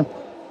possible.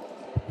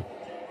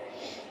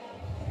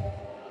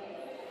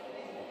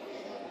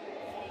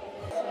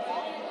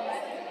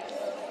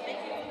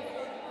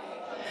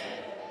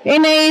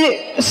 In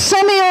a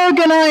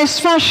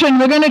semi-organized fashion,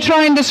 we're going to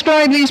try and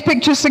describe these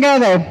pictures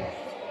together.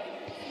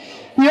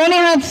 You only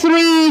had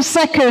 3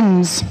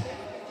 seconds.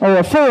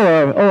 Or 4,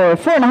 or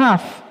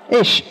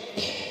 4.5-ish.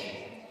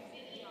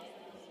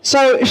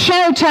 So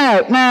shout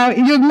out. Now,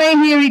 you may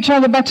hear each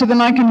other better than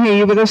I can hear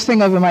you with this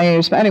thing over my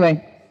ears. But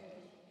anyway,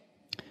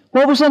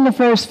 what was on the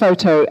first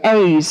photo?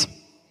 A's.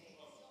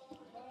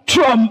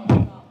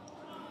 Trump.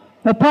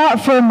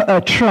 Apart from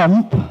a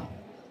Trump.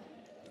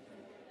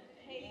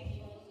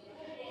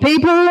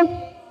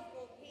 People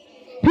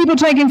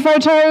taking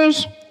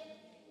photos. Is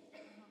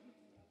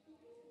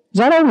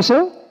that all we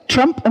saw?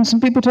 Trump and some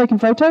people taking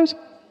photos?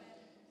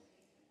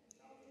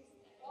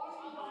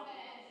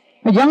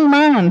 A young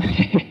man.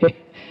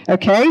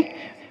 Okay,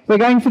 we're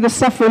going for the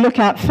stuff we look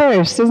at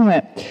first, isn't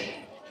it?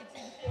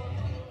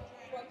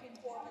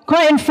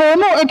 Quite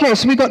informal. Okay,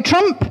 so we've got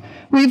Trump,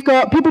 we've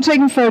got people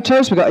taking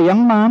photos, we've got a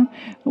young man,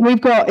 we've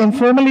got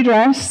informally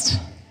dressed.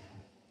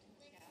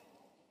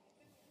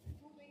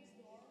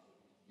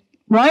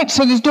 Right,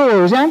 so there's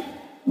doors, yeah?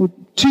 Or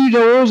 2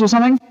 doors or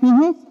something.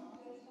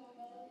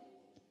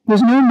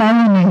 There's no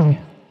money.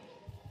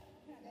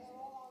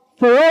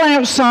 They're all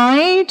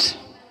outside.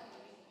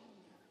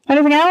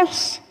 Anything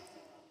else?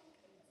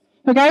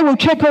 Okay, we'll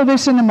check all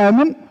this in a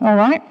moment. All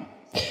right.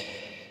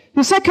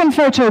 The second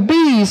photo,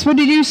 B's, what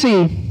did you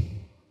see?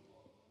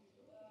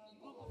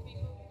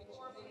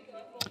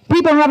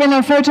 People having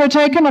their photo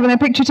taken, having their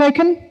picture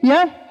taken?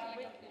 Yeah?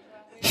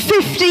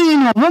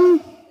 15 of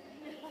them.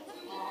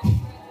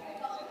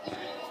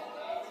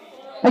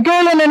 A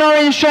girl in an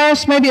orange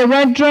dress, maybe a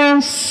red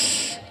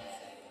dress.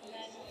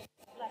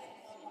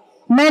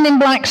 Men in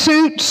black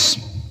suits.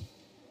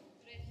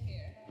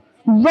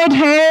 Red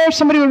hair,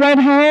 somebody with red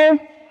hair.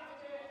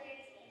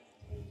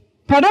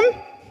 Pardon?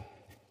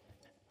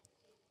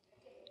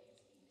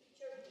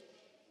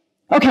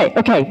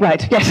 Okay,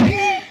 right, yes.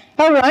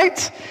 All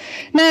right.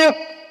 Now,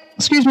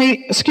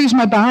 excuse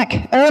my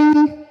back.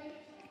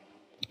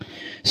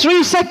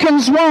 3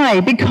 seconds,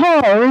 why?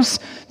 Because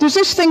there's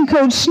this thing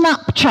called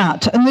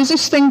Snapchat, and there's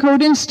this thing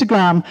called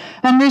Instagram,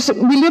 and we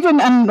live in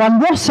and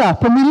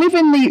WhatsApp, and we live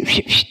in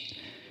the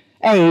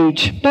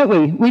age, don't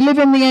we? We live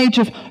in the age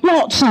of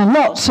lots and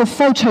lots of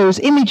photos,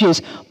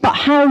 images, but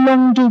how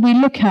long do we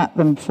look at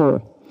them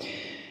for?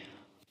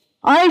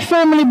 I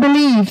firmly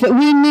believe that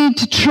we need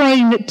to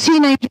train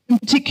teenagers in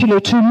particular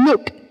to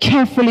look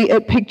carefully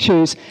at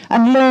pictures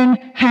and learn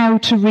how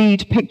to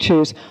read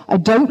pictures. I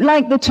don't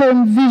like the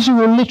term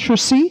visual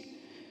literacy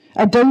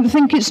I don't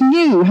think it's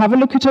new. Have a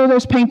look at all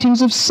those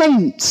paintings of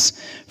saints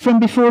from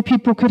before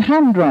people could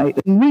handwrite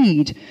and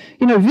read.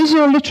 You know,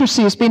 visual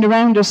literacy has been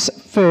around us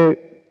for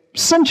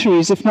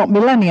centuries, if not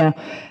millennia.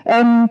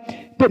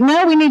 But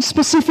now we need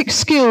specific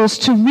skills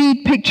to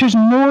read pictures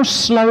more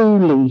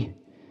slowly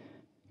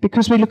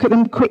because we look at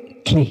them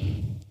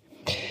quickly.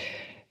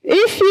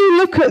 If you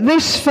look at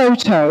this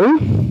photo,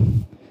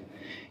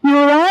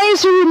 your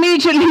eyes are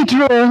immediately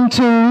drawn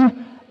to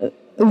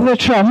the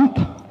Trump.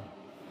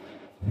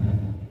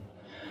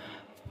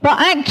 But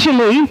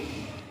actually,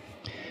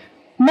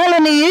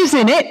 Melanie is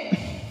in it.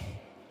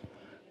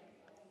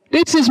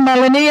 This is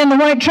Melanie in the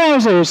white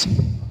trousers.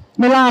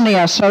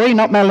 Melania, sorry,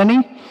 not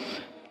Melanie.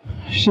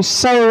 She's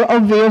so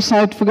obvious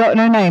I'd forgotten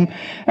her name.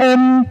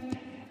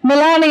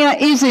 Melania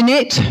is in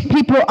it.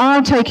 People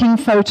are taking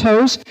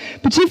photos.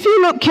 But if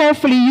you look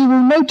carefully, you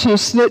will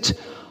notice that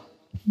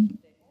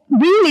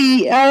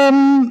really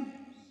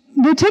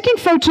they're taking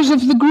photos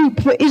of the group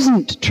that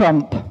isn't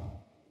Trump.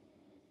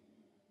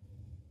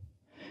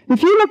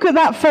 If you look at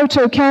that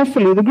photo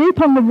carefully, the group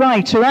on the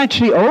right are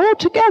actually all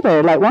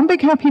together, like one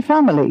big happy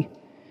family,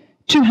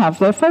 to have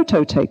their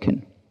photo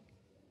taken.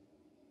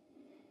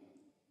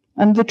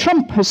 And the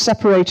Trump has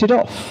separated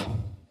off.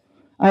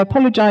 I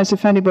apologize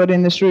if anybody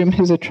in this room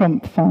is a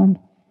Trump fan.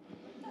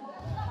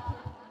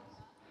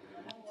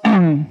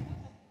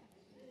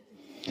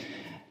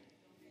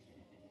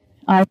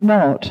 I'm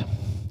not.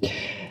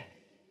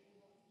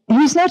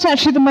 He's not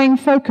actually the main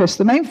focus.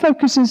 The main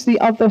focus is the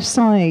other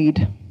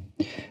side.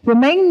 The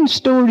main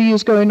story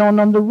is going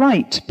on the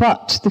right,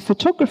 but the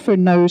photographer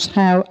knows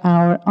how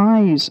our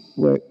eyes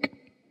work.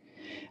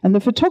 And the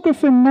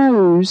photographer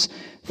knows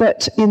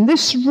that in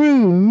this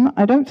room,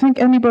 I don't think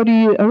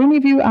anybody, are any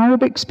of you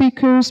Arabic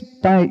speakers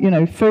by,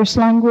 first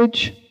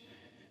language?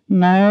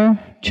 No.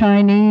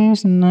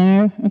 Chinese?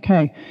 No.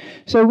 Okay.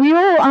 So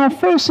our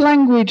first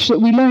language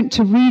that we learnt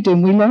to read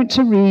in, we learnt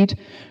to read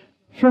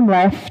from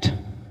left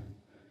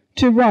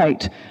to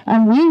right.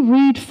 And we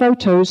read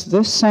photos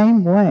the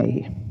same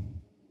way.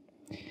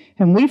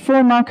 And we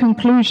form our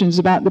conclusions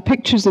about the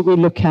pictures that we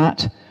look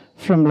at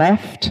from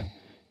left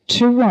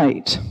to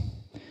right.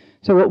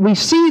 So what we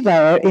see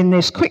there in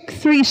this quick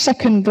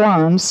 3-second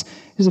glance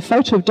is a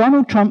photo of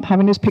Donald Trump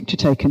having his picture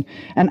taken.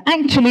 And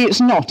actually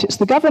it's not. It's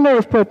the governor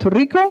of Puerto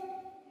Rico.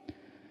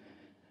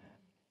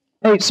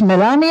 It's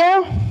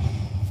Melania.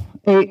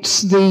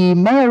 It's the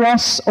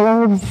mayoress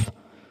of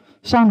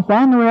San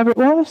Juan, or wherever it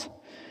was.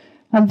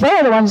 And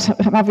they're the ones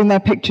having their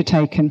picture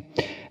taken.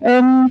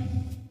 And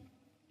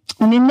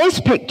in this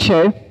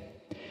picture,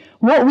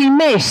 what we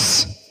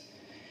miss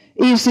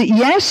is that,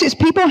 yes, it's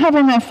people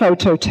having their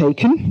photo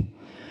taken,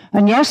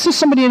 and yes, there's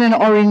somebody in an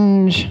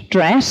orange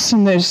dress,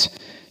 and there's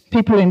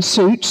people in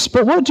suits,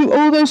 but what do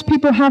all those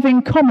people have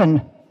in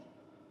common?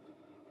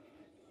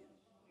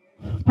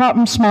 Apart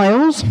from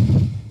smiles,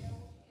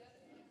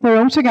 they're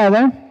all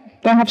together,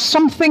 they have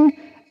something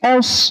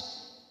else.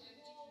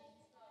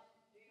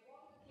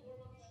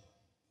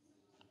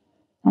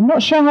 I'm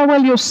not sure how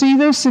well you'll see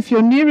this. If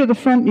you're nearer the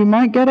front, you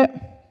might get it.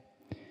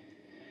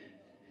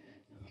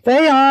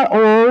 They are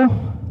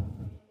all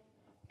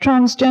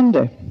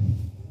transgender.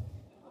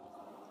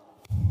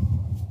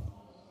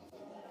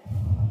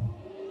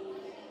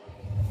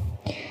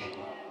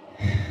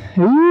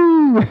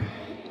 Ooh.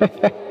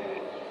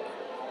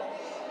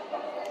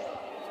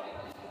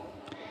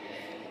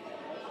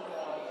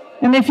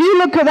 And if you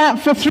look at that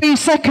for 3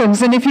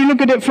 seconds, and if you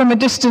look at it from a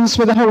distance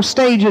with a whole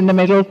stage in the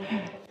middle,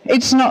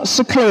 it's not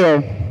so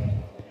clear.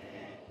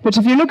 But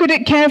if you look at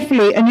it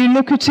carefully and you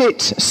look at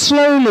it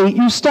slowly,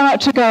 you start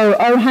to go,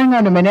 oh, hang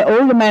on a minute,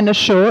 all the men are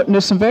short, and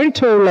there's some very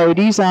tall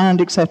ladies, and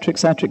etc.,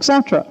 etc.,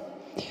 etc.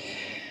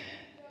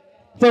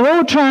 They're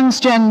all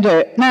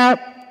transgender. Now,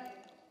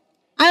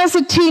 as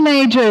a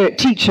teenager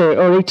teacher,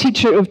 or a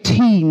teacher of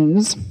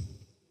teens,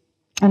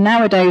 and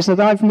nowadays, as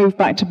I've moved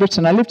back to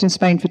Britain, I lived in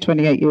Spain for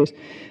 28 years.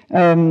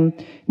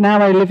 Now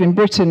I live in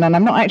Britain, and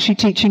I'm not actually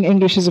teaching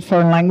English as a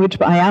foreign language,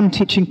 but I am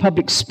teaching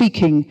public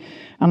speaking,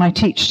 and I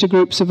teach to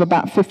groups of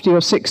about 50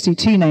 or 60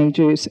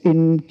 teenagers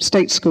in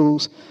state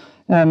schools.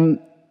 And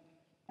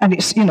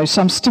it's,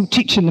 so I'm still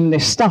teaching them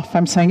this stuff.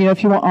 I'm saying,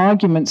 if you want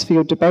arguments for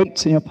your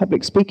debates and your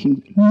public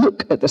speaking,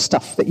 look at the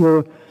stuff that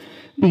you're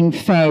being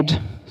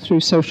fed through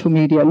social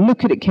media.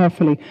 Look at it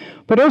carefully.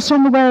 But also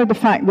I'm aware of the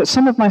fact that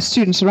some of my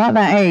students are at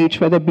that age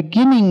where they're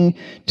beginning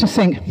to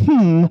think,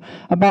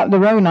 about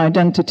their own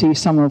identity,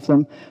 some of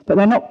them, but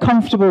they're not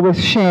comfortable with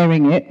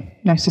sharing it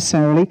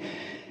necessarily.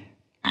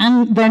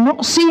 And they're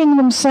not seeing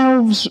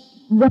themselves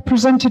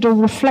represented or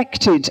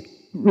reflected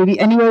really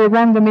anywhere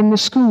around them in the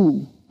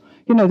school.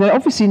 They're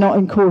obviously not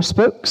in course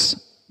books,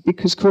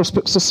 because course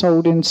books are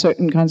sold in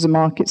certain kinds of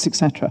markets,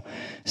 etc.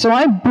 So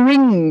I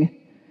bring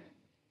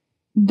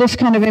this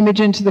kind of image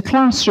into the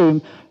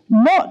classroom,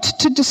 not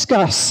to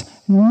discuss,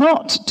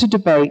 not to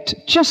debate,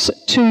 just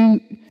to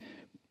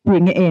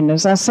bring it in.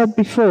 As I said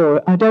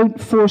before, I don't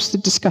force the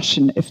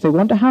discussion. If they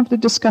want to have the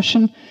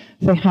discussion,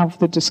 they have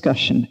the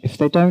discussion. If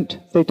they don't,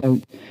 they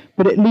don't.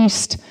 But at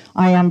least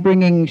I am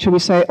bringing, shall we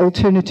say,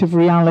 alternative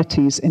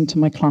realities into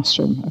my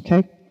classroom,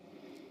 okay?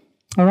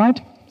 All right?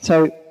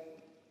 So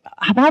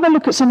have a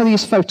look at some of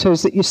these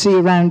photos that you see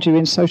around you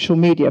in social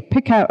media.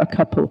 Pick out a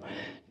couple.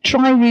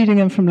 Try reading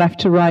them from left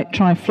to right.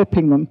 Try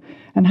flipping them.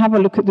 And have a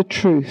look at the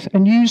truth.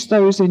 And use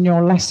those in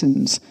your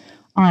lessons,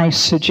 I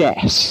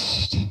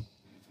suggest.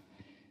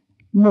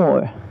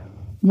 More?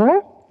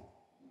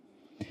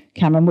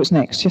 Cameron, what's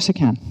next? Yes, I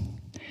can.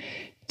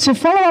 To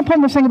follow up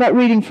on the thing about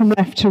reading from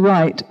left to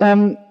right,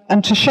 and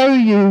to show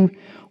you,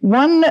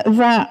 one,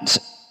 that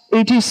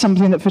it is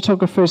something that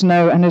photographers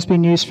know and has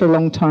been used for a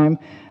long time,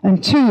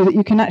 and two, that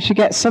you can actually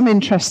get some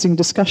interesting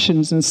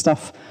discussions and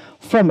stuff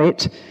from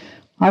it,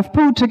 I've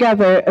pulled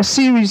together a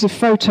series of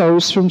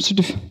photos from sort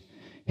of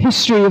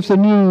history of the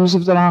news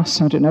of the last,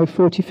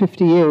 40,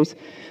 50 years.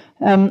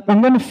 I'm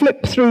going to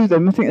flip through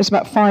them. I think there's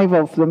about 5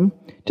 of them.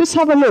 Just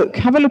have a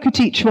look at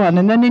each one,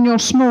 and then in your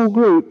small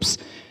groups,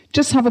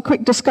 just have a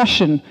quick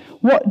discussion.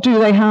 What do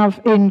they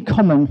have in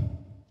common?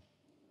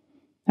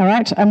 All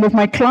right? And with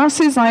my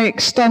classes, I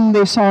extend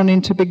this on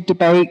into big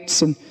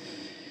debates and,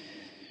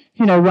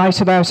 write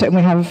about it, and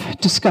we have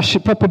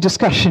proper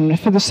discussion.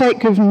 For the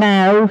sake of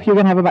now, you're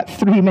going to have about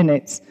 3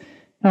 minutes.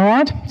 All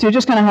right? So you're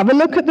just going to have a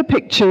look at the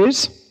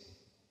pictures.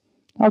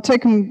 I'll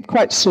take them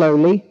quite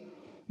slowly.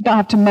 You don't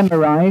have to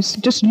memorize.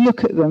 Just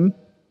look at them.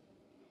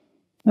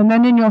 And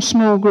then in your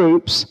small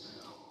groups,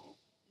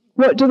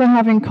 what do they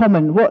have in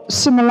common? What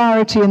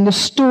similarity in the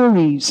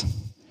stories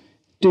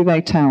do they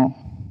tell?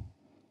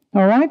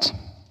 All right?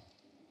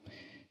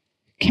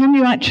 Can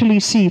you actually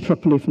see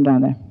properly from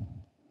down there?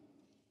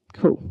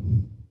 Cool.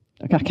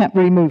 Okay, I can't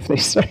really move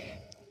this.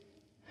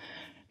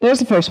 There's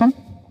the first one.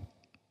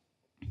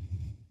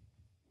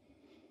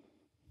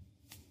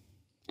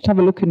 Just have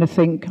a look and a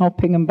think. I'll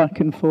ping them back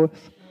and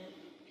forth.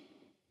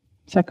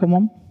 Second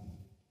one.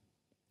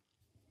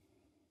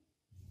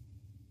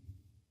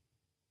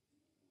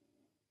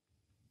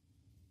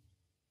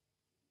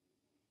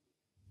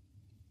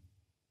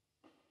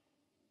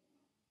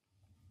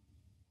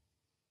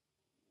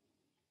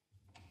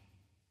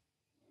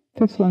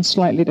 Fifth one's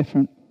slightly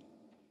different.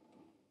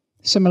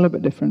 Similar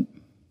but different.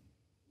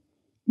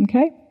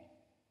 Okay?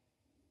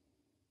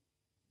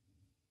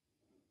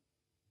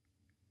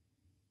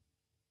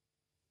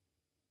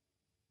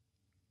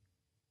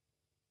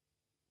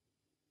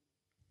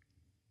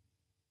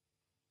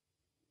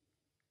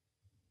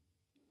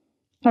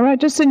 All right,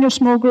 just in your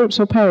small groups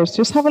or pairs,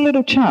 just have a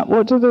little chat.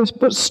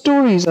 What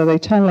stories are they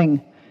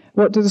telling?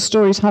 What do the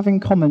stories have in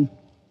common?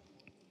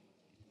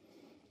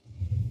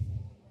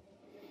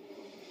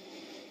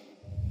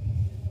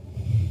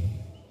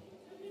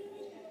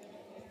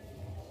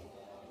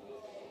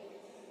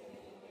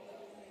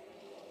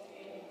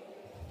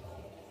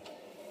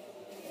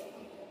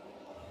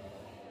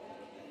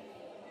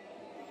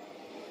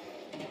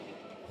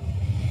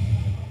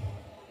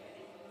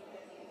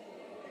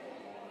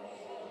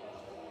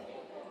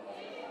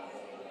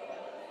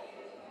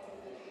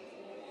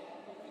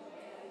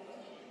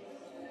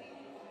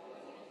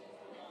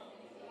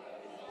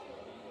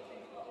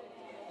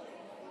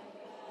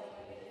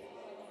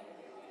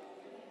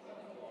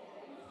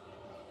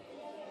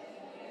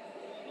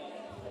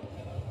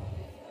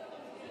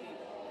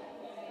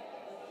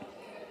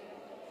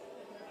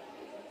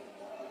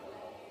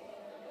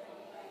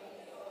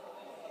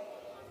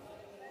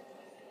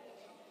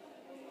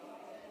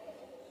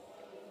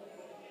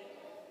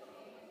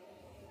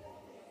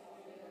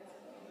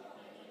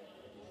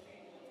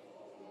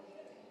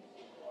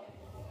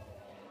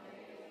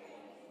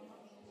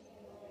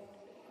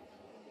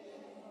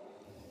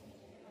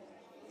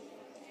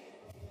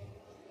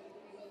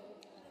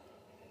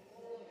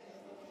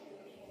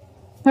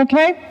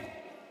 Okay?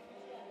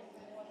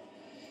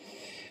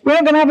 We're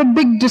not going to have a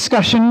big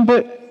discussion,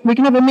 but we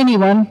can have a mini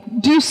one.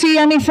 Do you see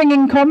anything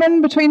in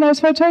common between those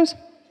photos?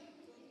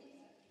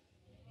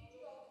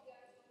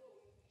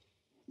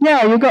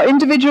 Yeah, you've got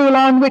individual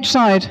on which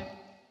side?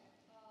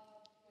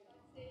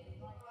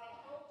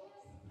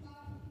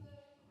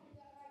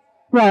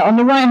 Right, on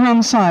the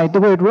right-hand side, the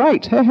word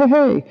right. Hey, hey,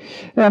 hey.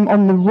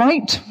 On the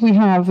right, we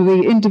have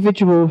the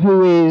individual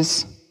who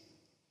is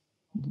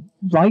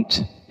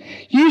right.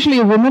 Usually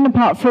a woman,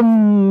 apart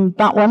from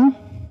that one.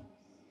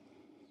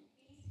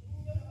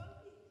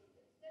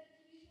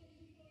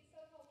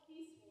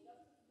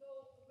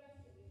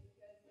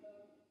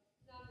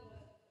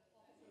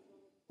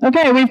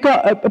 Okay, we've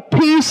got a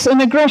peace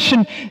and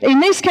aggression.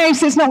 In this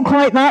case, it's not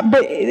quite that,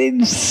 but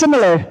it's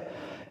similar.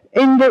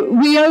 In that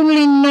we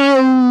only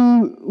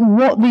know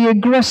what the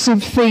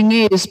aggressive thing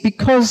is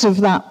because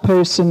of that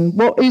person.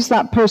 What is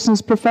that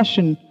person's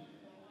profession?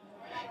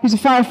 He's a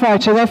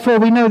firefighter, therefore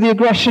we know the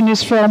aggression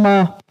is from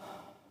a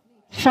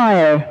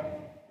fire.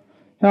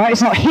 All right,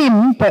 it's not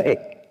him, but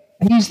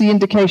he's the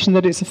indication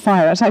that it's a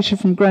fire. That's actually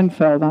from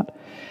Grenfell, that.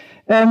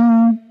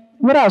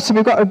 What else? So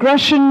we've got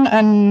aggression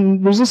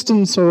and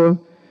resistance or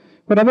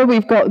whatever.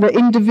 We've got the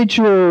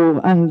individual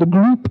and the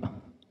group.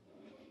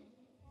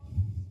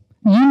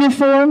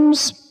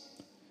 Uniforms.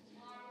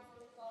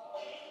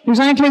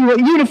 Exactly, we've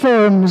got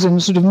uniforms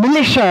and sort of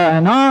militia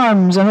and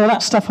arms and all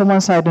that stuff on one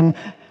side, and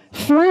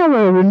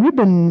flower and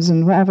ribbons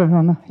and whatever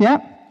on the, yeah.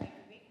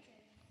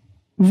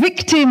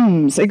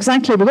 Victims,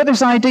 exactly. We've got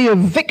this idea of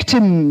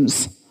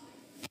victims.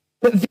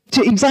 But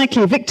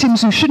exactly,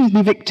 victims who shouldn't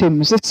be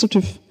victims, this sort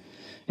of,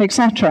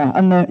 etc.,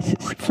 and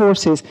the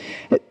forces.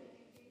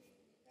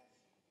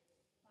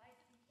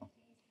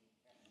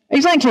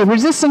 Exactly,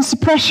 resistance to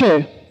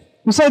pressure.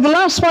 So the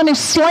last one is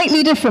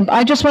slightly different.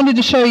 I just wanted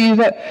to show you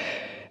that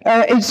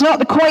it's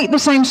not quite the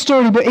same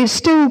story, but it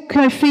still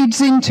kind of feeds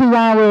into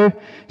our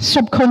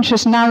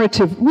subconscious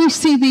narrative. We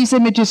see these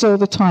images all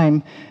the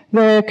time.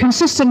 They're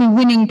consistently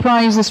winning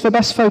prizes for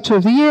best photo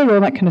of the year,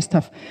 all that kind of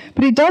stuff.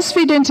 But it does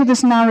feed into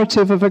this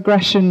narrative of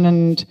aggression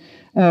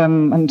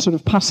and sort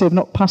of passive,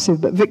 not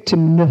passive, but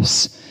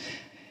victimness.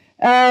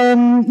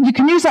 You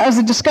can use that as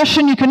a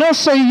discussion. You can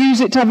also use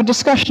it to have a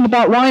discussion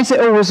about why is it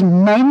always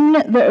men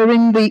that are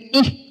in the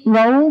I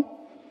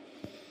role?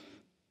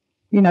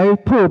 You know,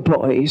 poor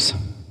boys.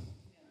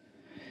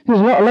 There's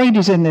a lot of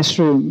ladies in this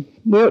room.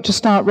 We ought to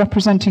start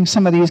representing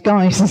some of these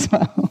guys as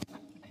well.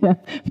 Yeah.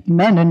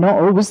 Men are not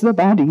always the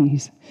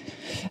baddies.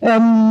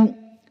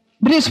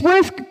 But it's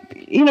worth,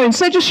 you know,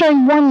 instead of just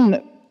showing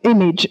one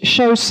image,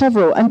 show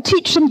several and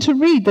teach them to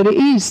read that it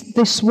is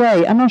this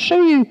way. And I'll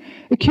show you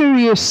a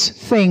curious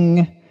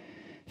thing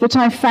that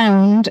I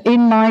found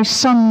in my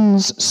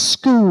son's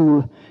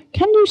school.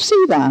 Can you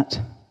see that?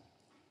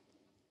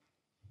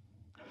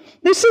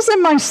 This is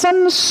in my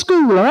son's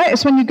school, all right?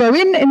 It's when you go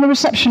in the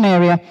reception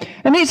area.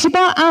 And it's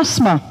about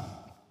asthma.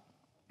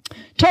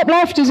 Top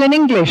left is in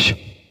English.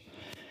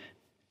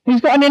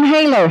 He's got an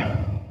inhaler.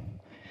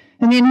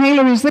 And the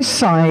inhaler is this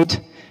side.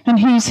 And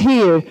he's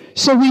here.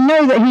 So we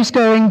know that he's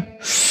going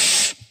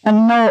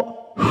and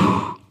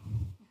not.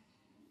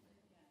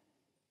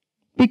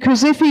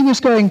 Because if he was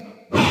going,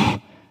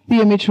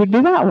 the image would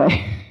be that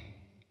way.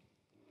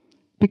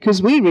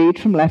 Because we read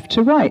from left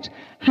to right.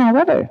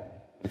 However,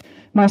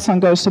 my son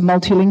goes to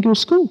multilingual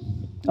school,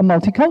 a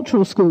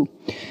multicultural school.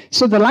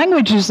 So the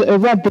languages that are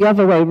read the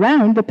other way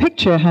round, the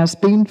picture has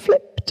been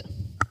flipped.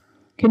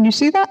 Can you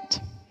see that?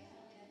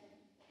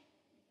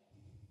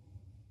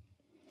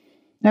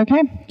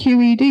 Okay,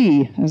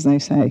 QED, as they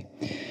say.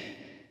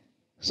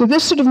 So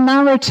this sort of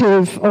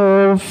narrative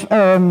of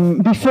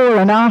before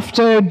and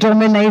after,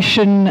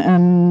 domination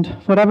and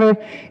whatever,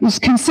 is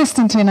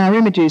consistent in our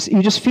images.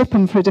 You just flip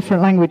them for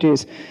different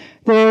languages.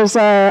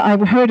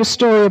 I've heard a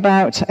story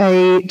about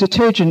a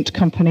detergent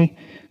company,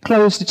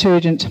 clothes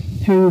detergent,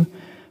 who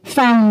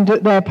found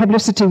that their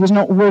publicity was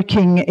not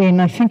working in,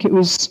 I think it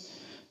was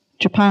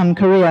Japan,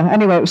 Korea.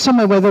 Anyway, it was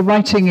somewhere where the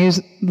writing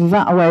is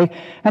that way.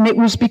 And it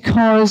was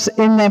because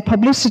in their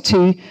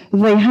publicity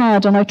they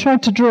had, and I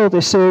tried to draw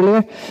this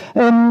earlier,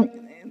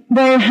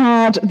 they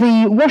had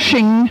the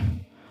washing,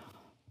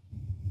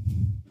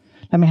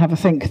 let me have a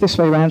think this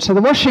way around. So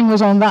the washing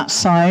was on that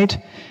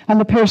side, and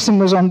the person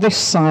was on this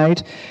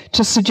side,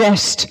 to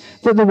suggest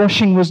that the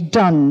washing was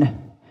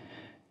done.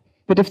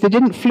 But if they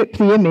didn't flip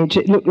the image,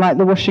 it looked like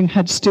the washing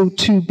had still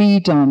to be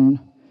done.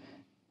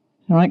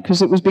 All right,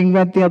 because it was being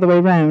read the other way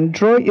around.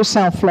 Draw it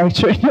yourself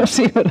later and you'll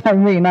see what I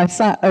mean. I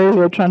sat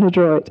earlier trying to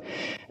draw it.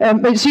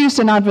 It's used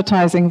in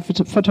advertising,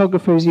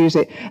 photographers use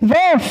it.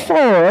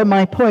 Therefore,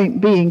 my point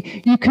being,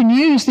 you can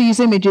use these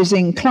images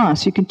in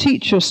class. You can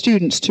teach your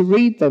students to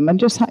read them and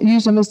just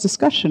use them as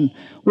discussion.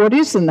 What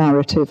is the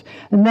narrative?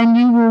 And then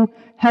you will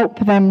help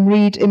them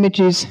read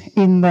images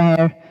in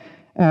their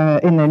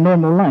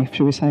normal life,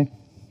 shall we say.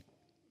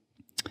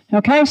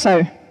 Okay,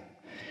 so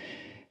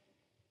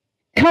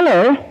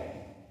colour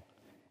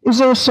is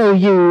also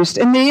used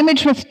in the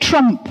image with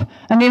Trump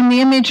and in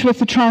the image with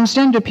the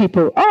transgender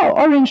people. Oh,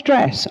 orange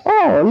dress.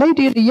 Oh,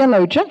 lady in a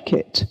yellow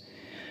jacket.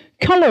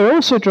 Colour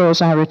also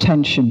draws our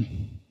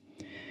attention.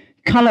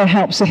 Colour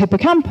helps the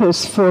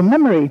hippocampus for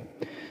memory.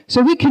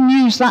 So we can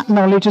use that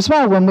knowledge as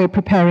well when we're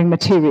preparing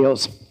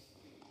materials.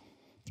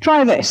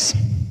 Try this.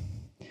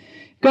 I'm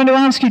going to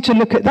ask you to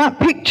look at that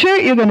picture.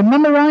 You're going to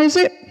memorize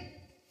it.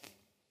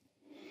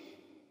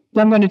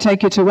 Then I'm going to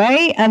take it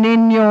away, and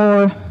in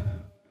your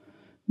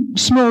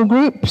small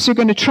groups, you're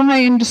going to try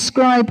and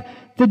describe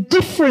the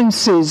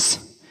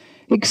differences,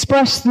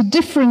 express the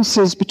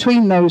differences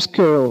between those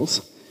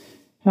girls.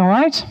 All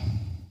right?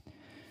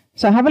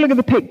 So have a look at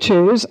the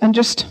pictures and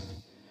just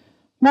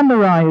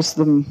memorize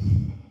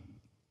them.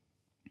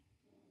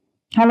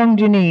 How long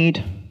do you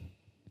need?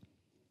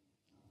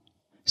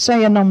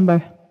 Say a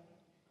number.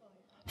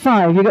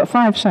 5. You've got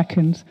 5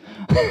 seconds.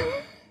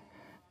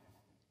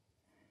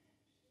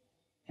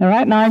 All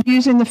right, now I'm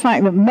using the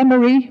fact that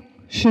memory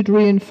should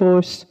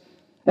reinforce,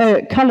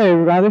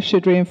 colour rather,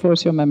 should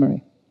reinforce your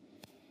memory.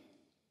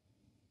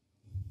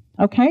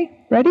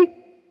 Okay, ready?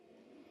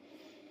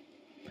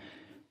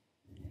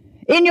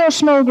 In your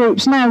small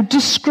groups now,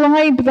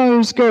 describe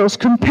those girls,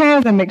 compare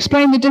them,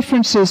 explain the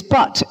differences,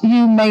 but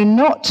you may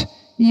not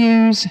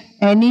use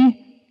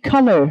any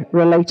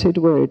colour-related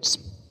words.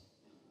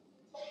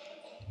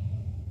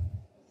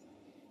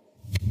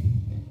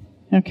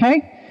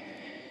 Okay?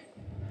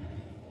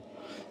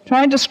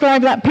 Try and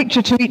describe that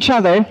picture to each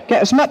other,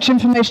 get as much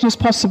information as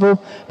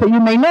possible, but you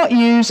may not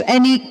use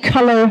any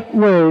colour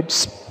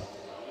words.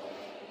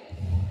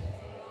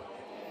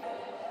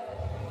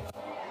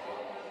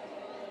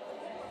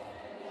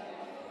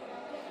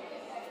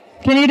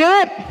 Can you do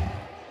it?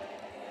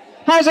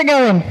 How's it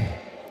going?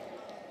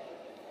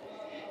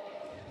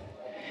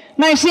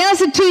 Now, see, as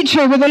a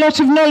teacher with a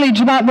lot of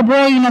knowledge about the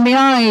brain and the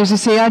eyes, you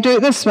see, I do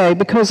it this way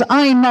because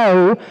I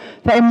know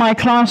that in my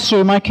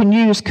classroom I can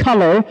use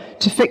colour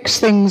to fix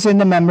things in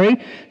the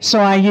memory. So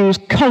I use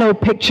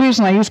coloured pictures,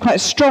 and I use quite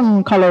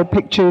strong coloured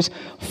pictures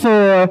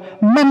for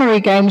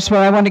memory games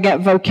where I want to get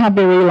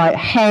vocabulary like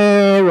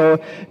hair or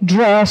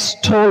dress,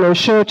 tall or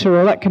short or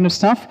all that kind of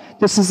stuff.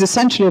 This is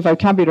essentially a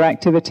vocabulary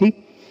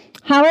activity.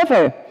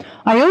 However,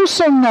 I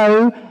also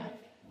know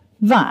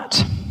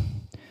that.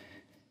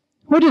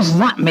 What does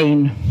that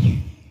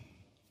mean?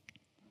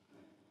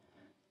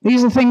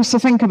 These are things to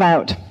think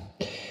about.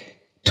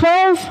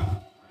 12,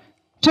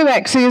 2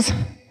 x's,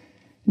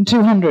 and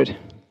 200.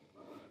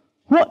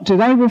 What do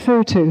they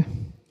refer to?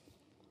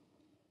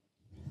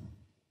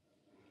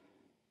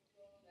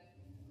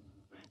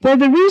 They're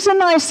the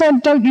reason I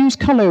said don't use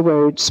colour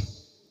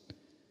words.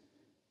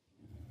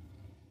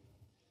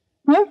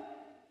 No?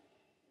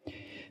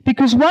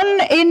 Because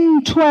 1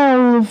 in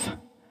 12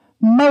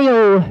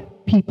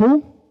 male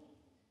people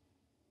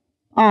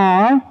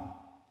are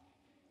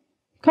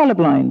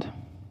colourblind.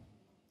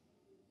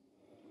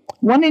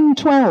 1 in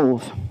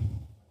 12.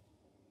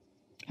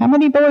 How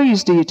many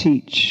boys do you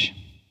teach?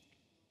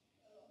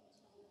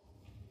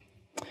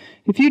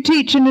 If you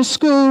teach in a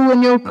school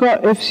and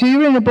if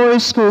you're in a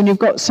boys' school and you've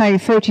got, say,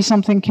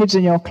 30-something kids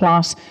in your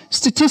class,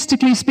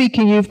 statistically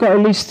speaking, you've got at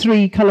least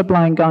 3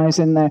 colourblind guys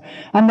in there.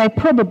 And they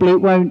probably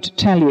won't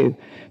tell you,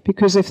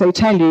 because if they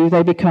tell you,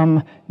 they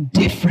become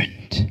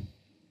different.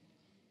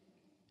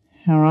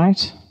 All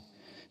right?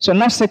 So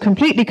unless they're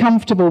completely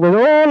comfortable with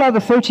all other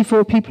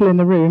 34 people in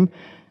the room,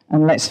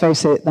 and let's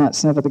face it,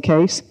 that's never the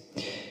case,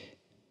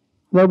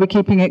 they'll be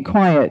keeping it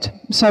quiet.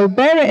 So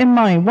bear it in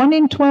mind, 1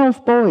 in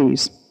 12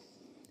 boys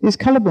is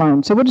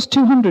colourblind. So what does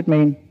 200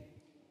 mean?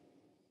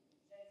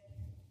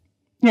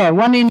 Yeah,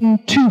 1 in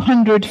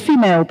 200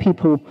 female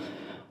people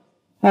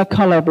are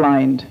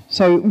colourblind.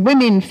 So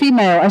women,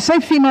 female, I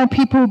say female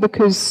people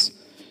because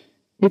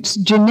it's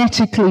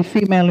genetically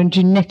female and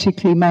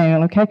genetically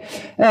male, okay?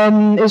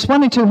 It's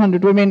 1 in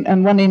 200 women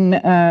and 1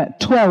 in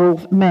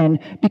 12 men,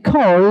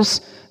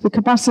 because the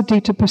capacity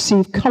to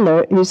perceive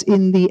colour is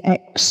in the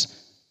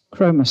X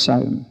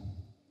chromosome.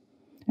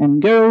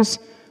 And girls,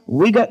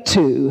 we got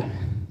 2.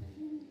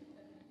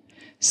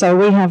 So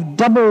we have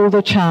double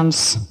the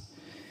chance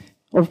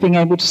of being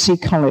able to see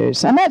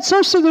colours. And that's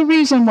also the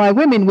reason why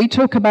women, we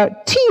talk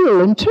about teal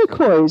and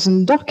turquoise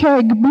and duck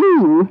egg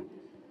blue.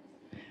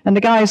 And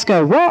the guys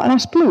go, what? And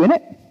that's blue, isn't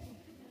it?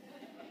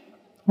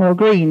 Or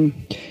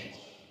green.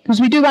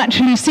 Because we do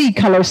actually see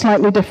colour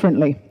slightly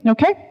differently,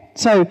 okay?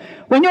 So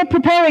when you're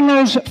preparing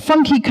those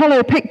funky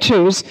colour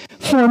pictures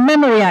for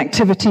memory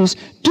activities,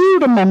 do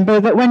remember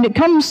that when it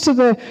comes to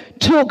the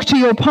talk to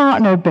your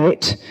partner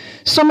bit,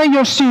 some of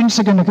your students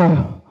are going to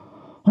go,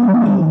 oh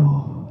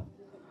no,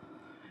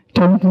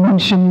 don't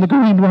mention the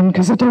green one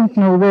because I don't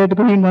know where the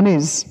green one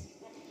is.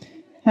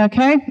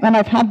 Okay, and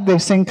I've had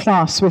this in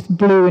class with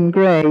blue and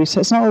grey, so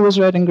it's not always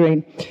red and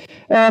green.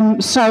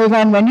 So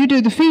then when you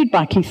do the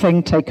feedbacky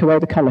thing, take away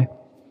the colour.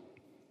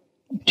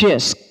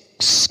 Just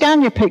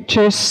scan your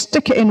picture,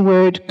 stick it in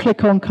Word,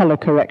 click on colour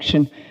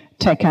correction,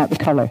 take out the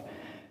colour.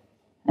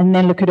 And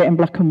then look at it in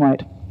black and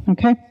white,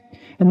 okay?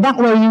 And that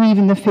way you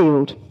even the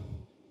field.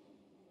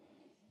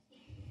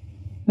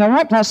 All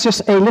right, that's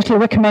just a little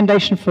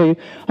recommendation for you.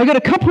 I've got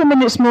a couple of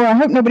minutes more. I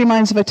hope nobody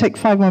minds if I take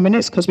 5 more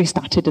minutes, because we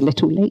started a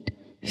little late.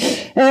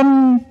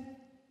 So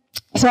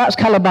that's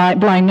colour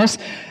blindness.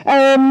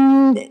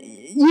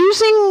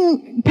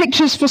 Using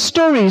pictures for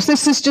stories,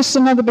 this is just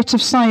another bit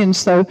of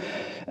science though.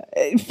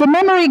 For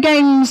memory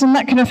games and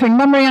that kind of thing,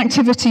 memory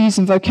activities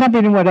and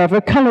vocabulary and whatever,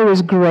 colour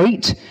is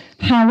great.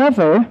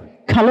 However,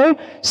 colour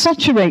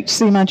saturates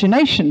the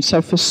imagination.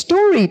 So for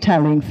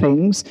storytelling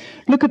things,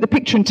 look at the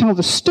picture and tell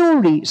the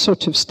story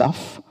sort of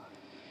stuff.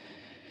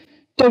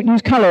 Don't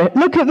use colour.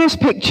 Look at this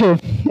picture.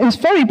 It's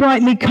very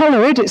brightly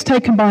coloured. It's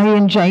taken by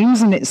Ian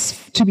James, and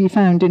it's to be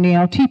found in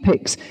ELT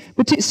pics.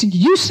 But it's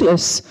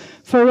useless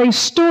for a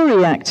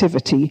story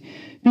activity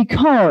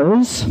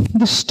because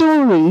the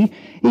story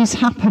is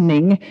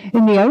happening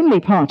in the only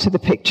part of the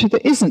picture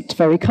that isn't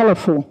very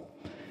colourful.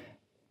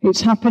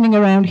 It's happening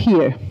around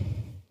here.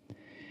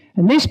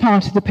 And this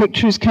part of the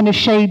picture is kind of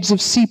shades of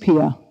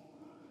sepia,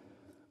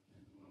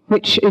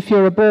 which, if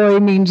you're a boy,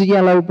 means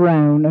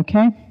yellow-brown,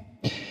 okay?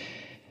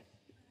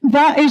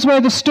 That is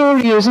where the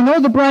story is, and all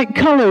the bright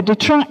colour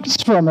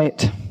detracts from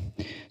it.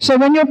 So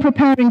when you're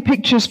preparing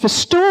pictures for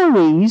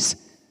stories,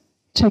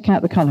 take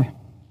out the colour.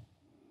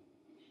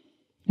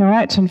 All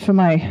right, and for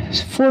my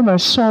former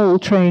Seoul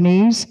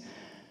trainees,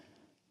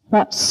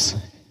 that's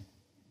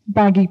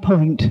Baggy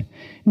Point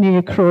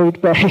near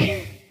Croyd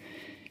Bay.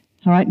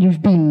 All right,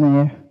 you've been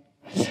there.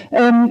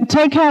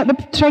 Take out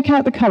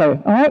the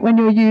colour, all right, when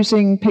you're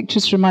using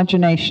pictures for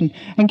imagination,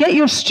 and get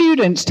your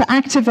students to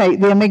activate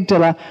the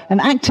amygdala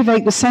and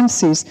activate the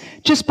senses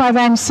just by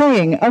then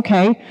saying,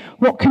 okay,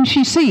 what can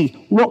she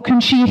see? What can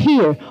she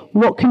hear?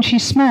 What can she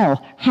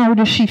smell? How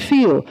does she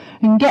feel?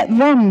 And get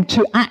them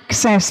to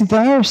access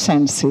their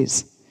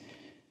senses.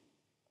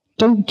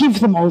 Don't give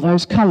them all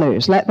those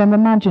colours. Let them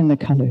imagine the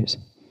colours.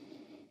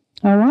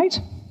 All right?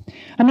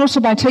 And also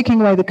by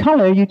taking away the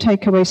colour, you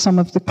take away some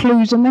of the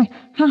clues, and they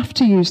have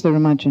to use their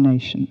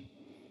imagination.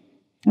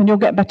 And you'll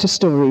get better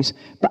stories.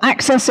 But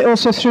access it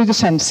also through the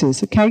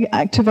senses, okay?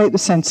 Activate the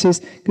senses,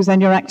 because then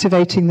you're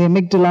activating the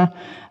amygdala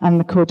and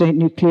the caudate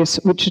nucleus,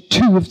 which are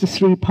two of the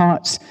three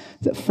parts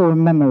that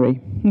form memory,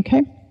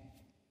 okay?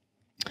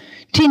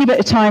 Teeny bit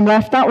of time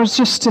left. That was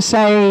just to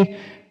say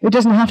it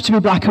doesn't have to be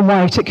black and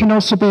white. It can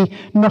also be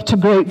not a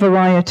great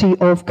variety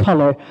of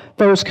colour.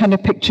 Those kind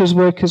of pictures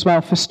work as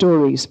well for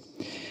stories.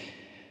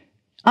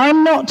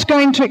 I'm not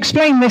going to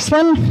explain this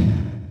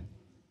one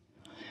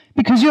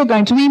because you're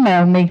going to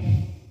email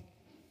me.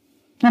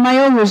 And I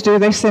always do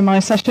this in my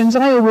sessions.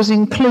 I always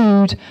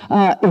include,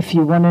 if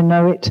you want to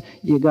know it,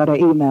 you've got to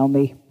email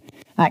me,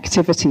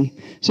 activity.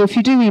 So if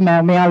you do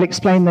email me, I'll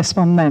explain this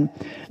one then.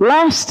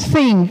 Last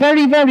thing,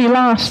 very, very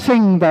last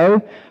thing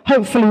though,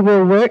 hopefully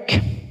will work.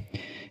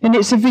 And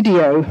it's a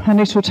video,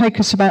 and it will take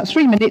us about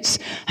 3 minutes,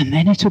 and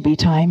then it'll be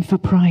time for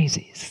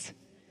prizes.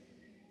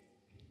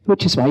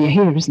 Which is why you're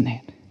here, isn't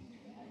it?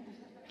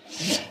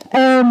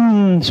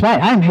 That's why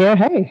I'm here,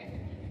 hey.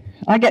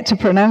 I get to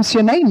pronounce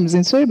your names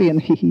in Serbian,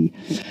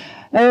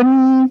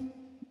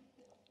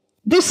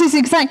 This is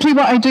exactly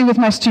what I do with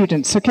my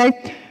students,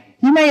 okay?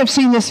 You may have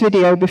seen this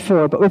video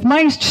before, but with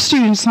my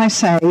students I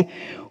say,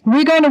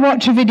 we're going to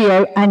watch a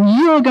video, and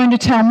you're going to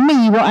tell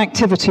me what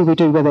activity we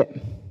do with it.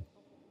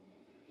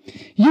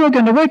 You're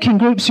going to work in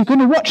groups, you're going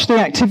to watch the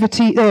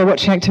activity, you're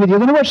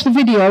going to watch the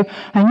video,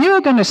 and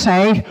you're going to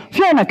say,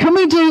 Fiona, can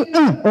we do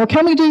or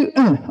can we do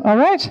all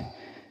right?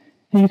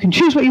 And you can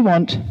choose what you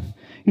want.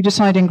 You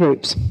decide in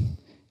groups.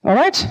 All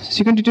right? So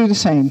you're going to do the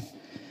same.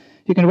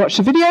 You're going to watch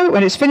the video.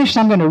 When it's finished,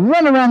 I'm going to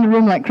run around the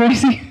room like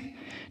crazy.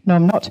 No,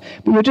 I'm not.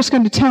 But you're just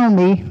going to tell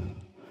me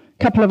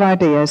a couple of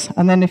ideas,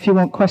 and then if you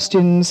want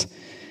questions,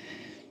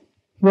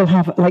 we'll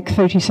have like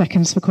 30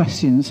 seconds for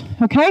questions.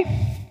 Okay?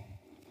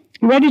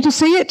 You ready to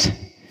see it?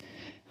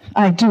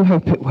 I do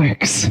hope it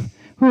works.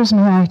 Where's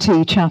my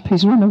IT chap?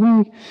 He's run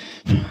away.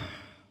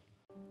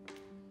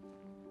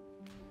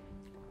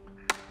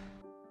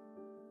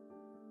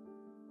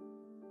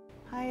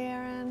 Hi,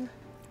 Erin.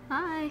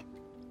 Hi.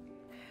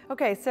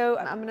 Okay, so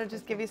I'm going to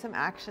just give you some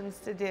actions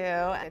to do.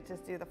 And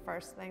just do the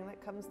first thing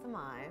that comes to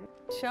mind.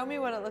 Show me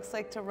what it looks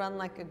like to run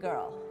like a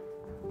girl.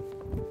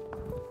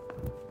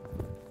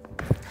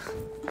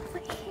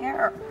 My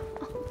hair.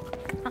 Oh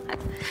my God.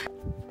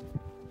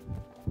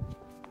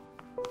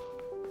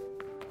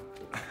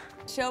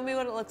 Show me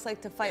what it looks like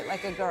to fight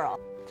like a girl.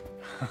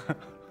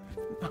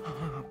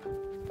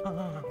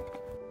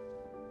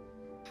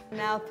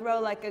 Now throw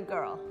like a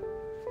girl.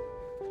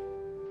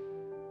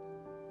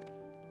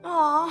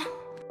 Aww.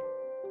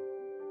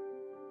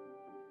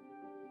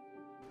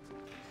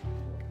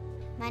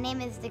 My name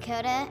is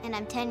Dakota, and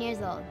I'm 10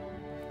 years old.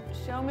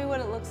 Show me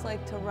what it looks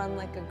like to run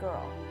like a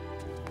girl.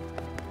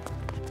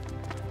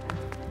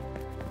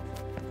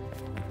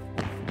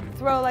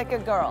 Throw like a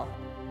girl.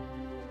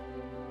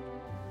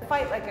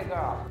 Fight like a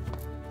girl.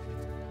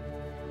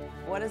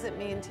 What does it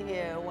mean to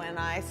you when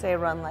I say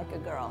run like a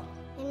girl?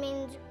 It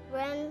means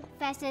run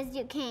fast as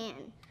you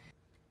can.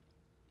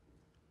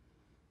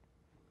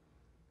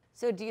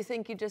 So do you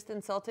think you just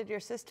insulted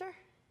your sister?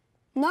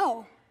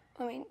 No.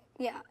 I mean,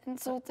 yeah,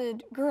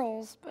 insulted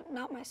girls, but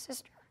not my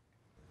sister.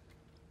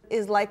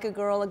 Is like a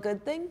girl a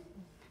good thing?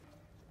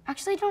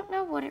 Actually, I don't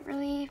know what it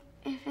really,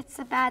 if it's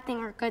a bad thing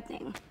or a good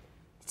thing.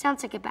 It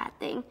sounds like a bad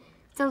thing.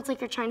 It sounds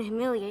like you're trying to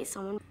humiliate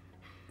someone.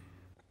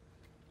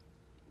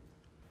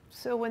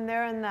 So when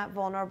they're in that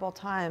vulnerable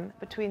time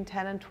between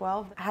 10 and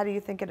 12, how do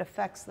you think it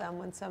affects them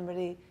when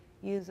somebody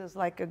uses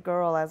like a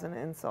girl as an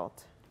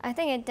insult? I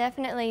think it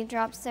definitely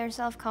drops their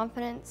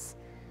self-confidence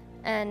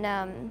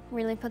and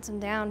really puts them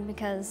down,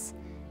 because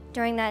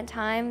during that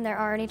time they're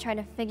already trying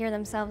to figure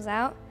themselves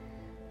out,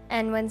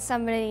 and when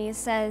somebody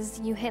says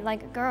you hit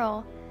like a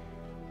girl,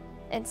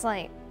 it's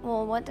like,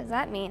 well, what does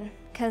that mean?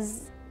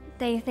 Because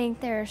they think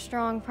they're a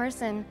strong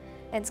person.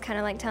 It's kind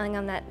of like telling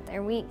them that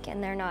they're weak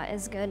and they're not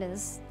as good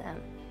as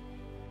them.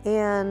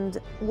 And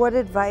what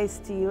advice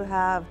do you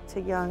have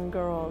to young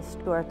girls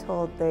who are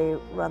told they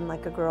run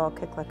like a girl,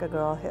 kick like a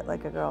girl, hit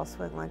like a girl,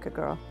 swing like a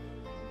girl?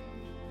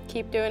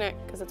 Keep doing it,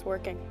 because it's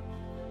working.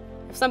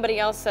 If somebody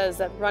else says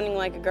that running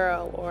like a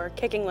girl or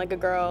kicking like a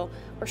girl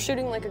or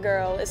shooting like a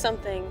girl is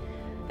something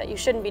that you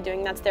shouldn't be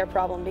doing, that's their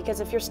problem. Because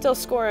if you're still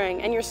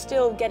scoring and you're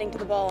still getting to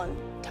the ball on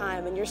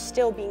time and you're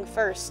still being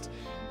first,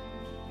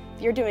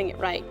 you're doing it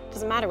right.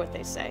 Doesn't matter what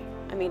they say.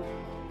 I mean,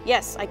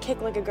 yes, I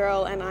kick like a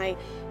girl, and I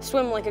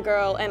swim like a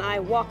girl, and I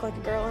walk like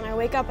a girl, and I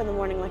wake up in the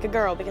morning like a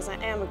girl because I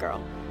am a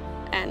girl.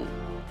 And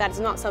that is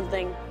not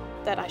something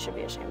that I should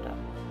be ashamed of.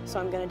 So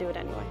I'm going to do it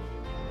anyway.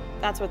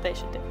 That's what they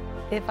should do.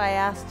 If I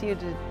asked you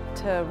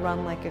to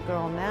run like a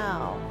girl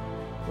now,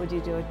 would you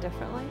do it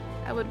differently?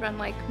 I would run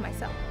like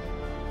myself.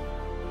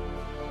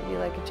 Would you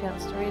like a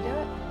chance to redo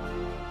it?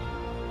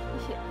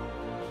 Yeah.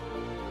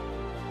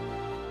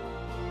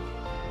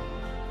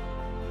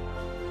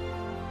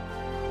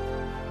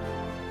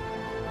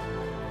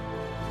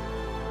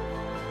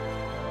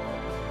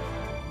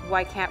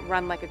 Why can't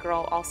run like a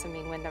girl also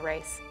mean win the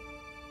race?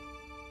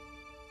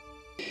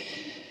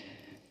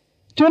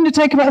 Do you want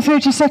to take about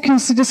 30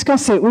 seconds to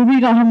discuss it? We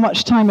really don't have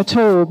much time at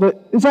all,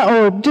 but is that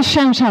all? Just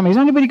shout at me. Has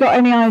anybody got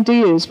any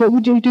ideas? What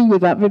would you do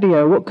with that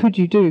video? What could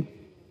you do?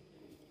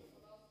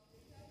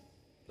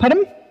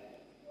 Pardon?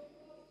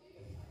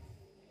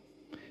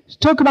 Let's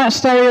talk about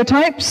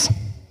stereotypes.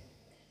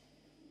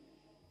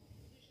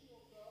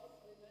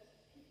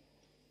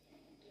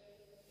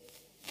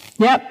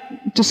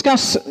 Yep,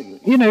 discuss,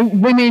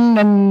 women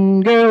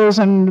and girls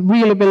and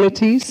real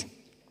abilities.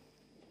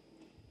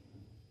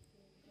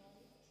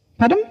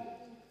 Pardon?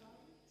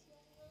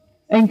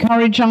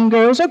 Encourage young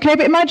girls. Okay,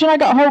 but imagine I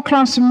got a whole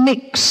class of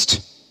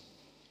mixed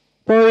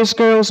boys,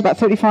 girls, about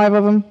 35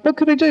 of them. What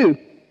could I do?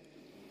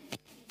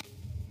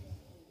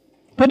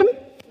 Pardon?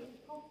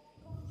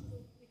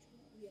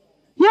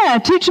 Yeah,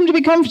 teach them to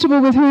be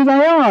comfortable with who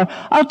they are.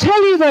 I'll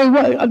tell you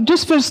though,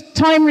 just for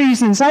time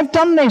reasons, I've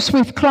done this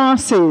with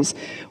classes.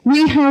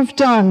 We have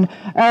done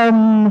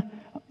man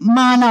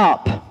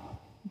up.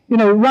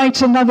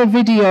 Write another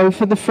video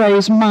for the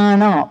phrase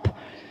man up.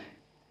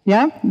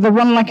 Yeah? The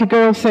run like a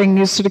girl thing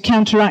is sort of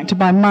counteracted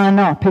by man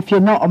up. If you're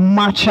not a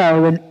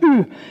macho and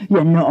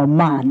you're not a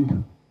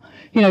man.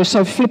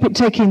 So flip it,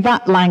 taking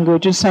that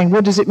language and saying,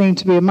 what does it mean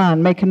to be a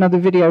man? Make another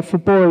video for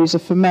boys or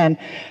for men.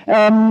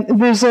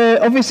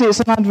 Obviously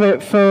it's an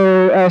advert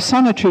for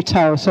sanitary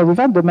towel, so we've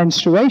had the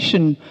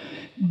menstruation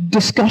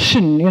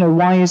discussion,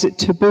 why is it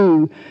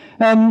taboo?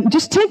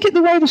 Just take it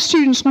the way the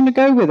students want to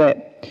go with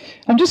it.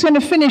 I'm just going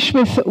to finish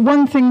with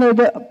one thing, though,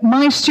 that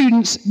my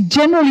students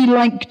generally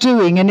like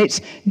doing, and it's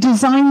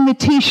design the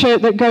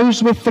T-shirt that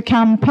goes with the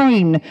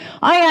campaign.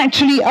 I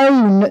actually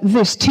own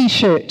this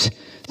T-shirt,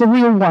 the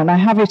real one. I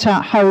have it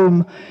at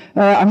home.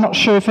 I'm not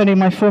sure if any of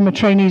my former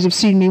trainees have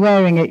seen me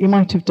wearing it. You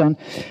might have done.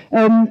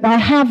 I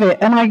have it,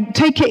 and I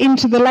take it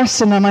into the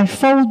lesson, and I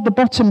fold the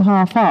bottom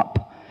half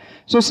up.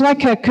 So it's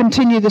like a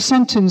continue the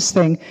sentence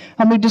thing,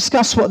 and we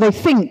discuss what they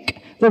think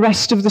the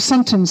rest of the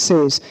sentence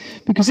is.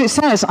 Because it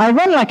says, I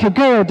run like a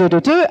girl,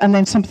 and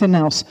then something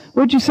else.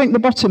 What do you think the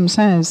bottom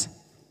says?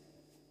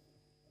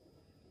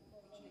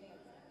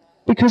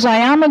 Because I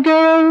am a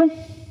girl?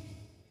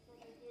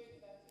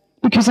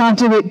 Because I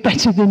do it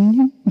better than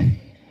you?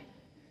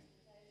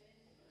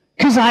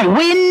 Because I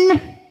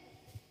win?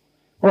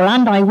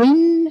 And I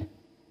win?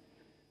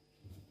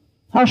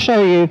 I'll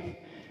show you.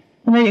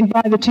 And then you can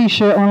buy the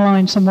T-shirt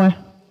online somewhere.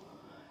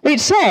 It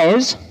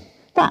says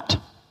that.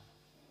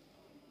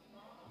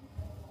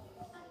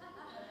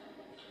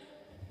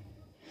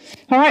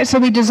 All right, so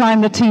we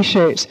designed the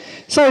T-shirts.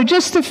 So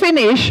just to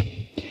finish,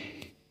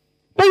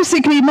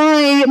 basically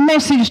my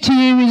message to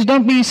you is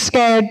don't be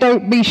scared,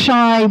 don't be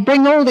shy,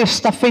 bring all this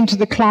stuff into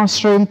the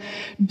classroom,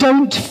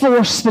 don't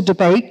force the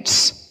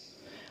debates.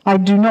 I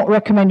do not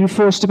recommend you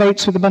force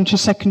debates with a bunch of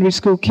secondary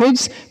school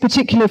kids,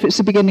 particularly if it's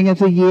the beginning of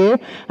the year.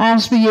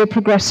 As the year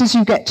progresses,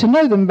 you get to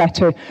know them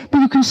better. But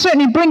you can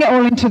certainly bring it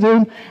all into the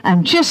room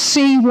and just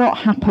see what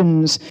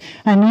happens.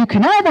 And you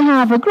can either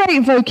have a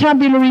great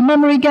vocabulary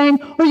memory game,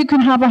 or you can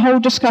have a whole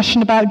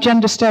discussion about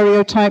gender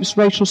stereotypes,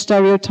 racial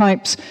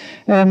stereotypes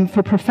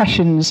for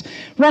professions.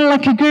 Run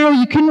like a girl,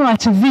 you can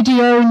write a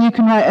video and you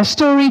can write a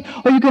story,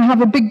 or you can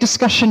have a big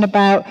discussion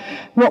about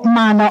what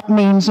man up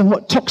means and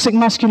what toxic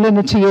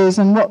masculinity is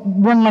and what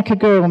run like a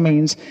girl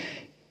means.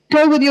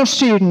 Go with your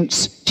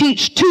students,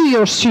 teach to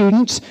your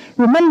students,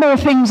 remember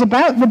things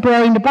about the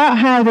brain, about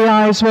how the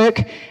eyes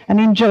work, and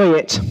enjoy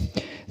it.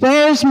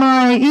 There's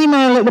my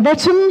email at the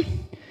bottom.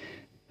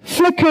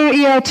 Flickr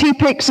ELT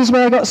pics is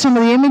where I got some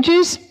of the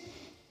images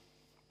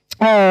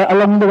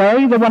along the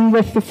way, the one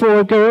with the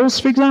 4 girls,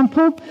 for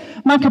example.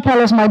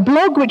 Macapella's my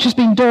blog, which has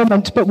been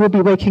dormant but will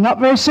be waking up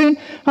very soon,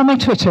 and my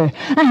Twitter.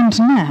 And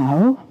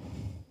now,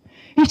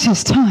 it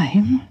is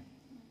time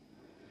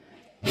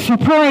for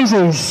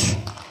prizes.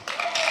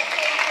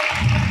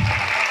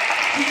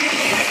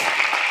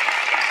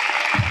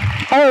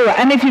 Oh,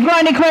 and if you've got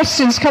any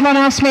questions, come and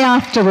ask me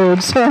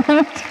afterwards.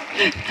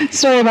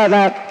 Sorry about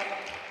that.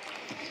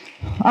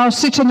 I'll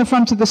sit on the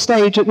front of the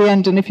stage at the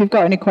end, and if you've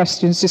got any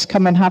questions, just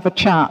come and have a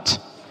chat.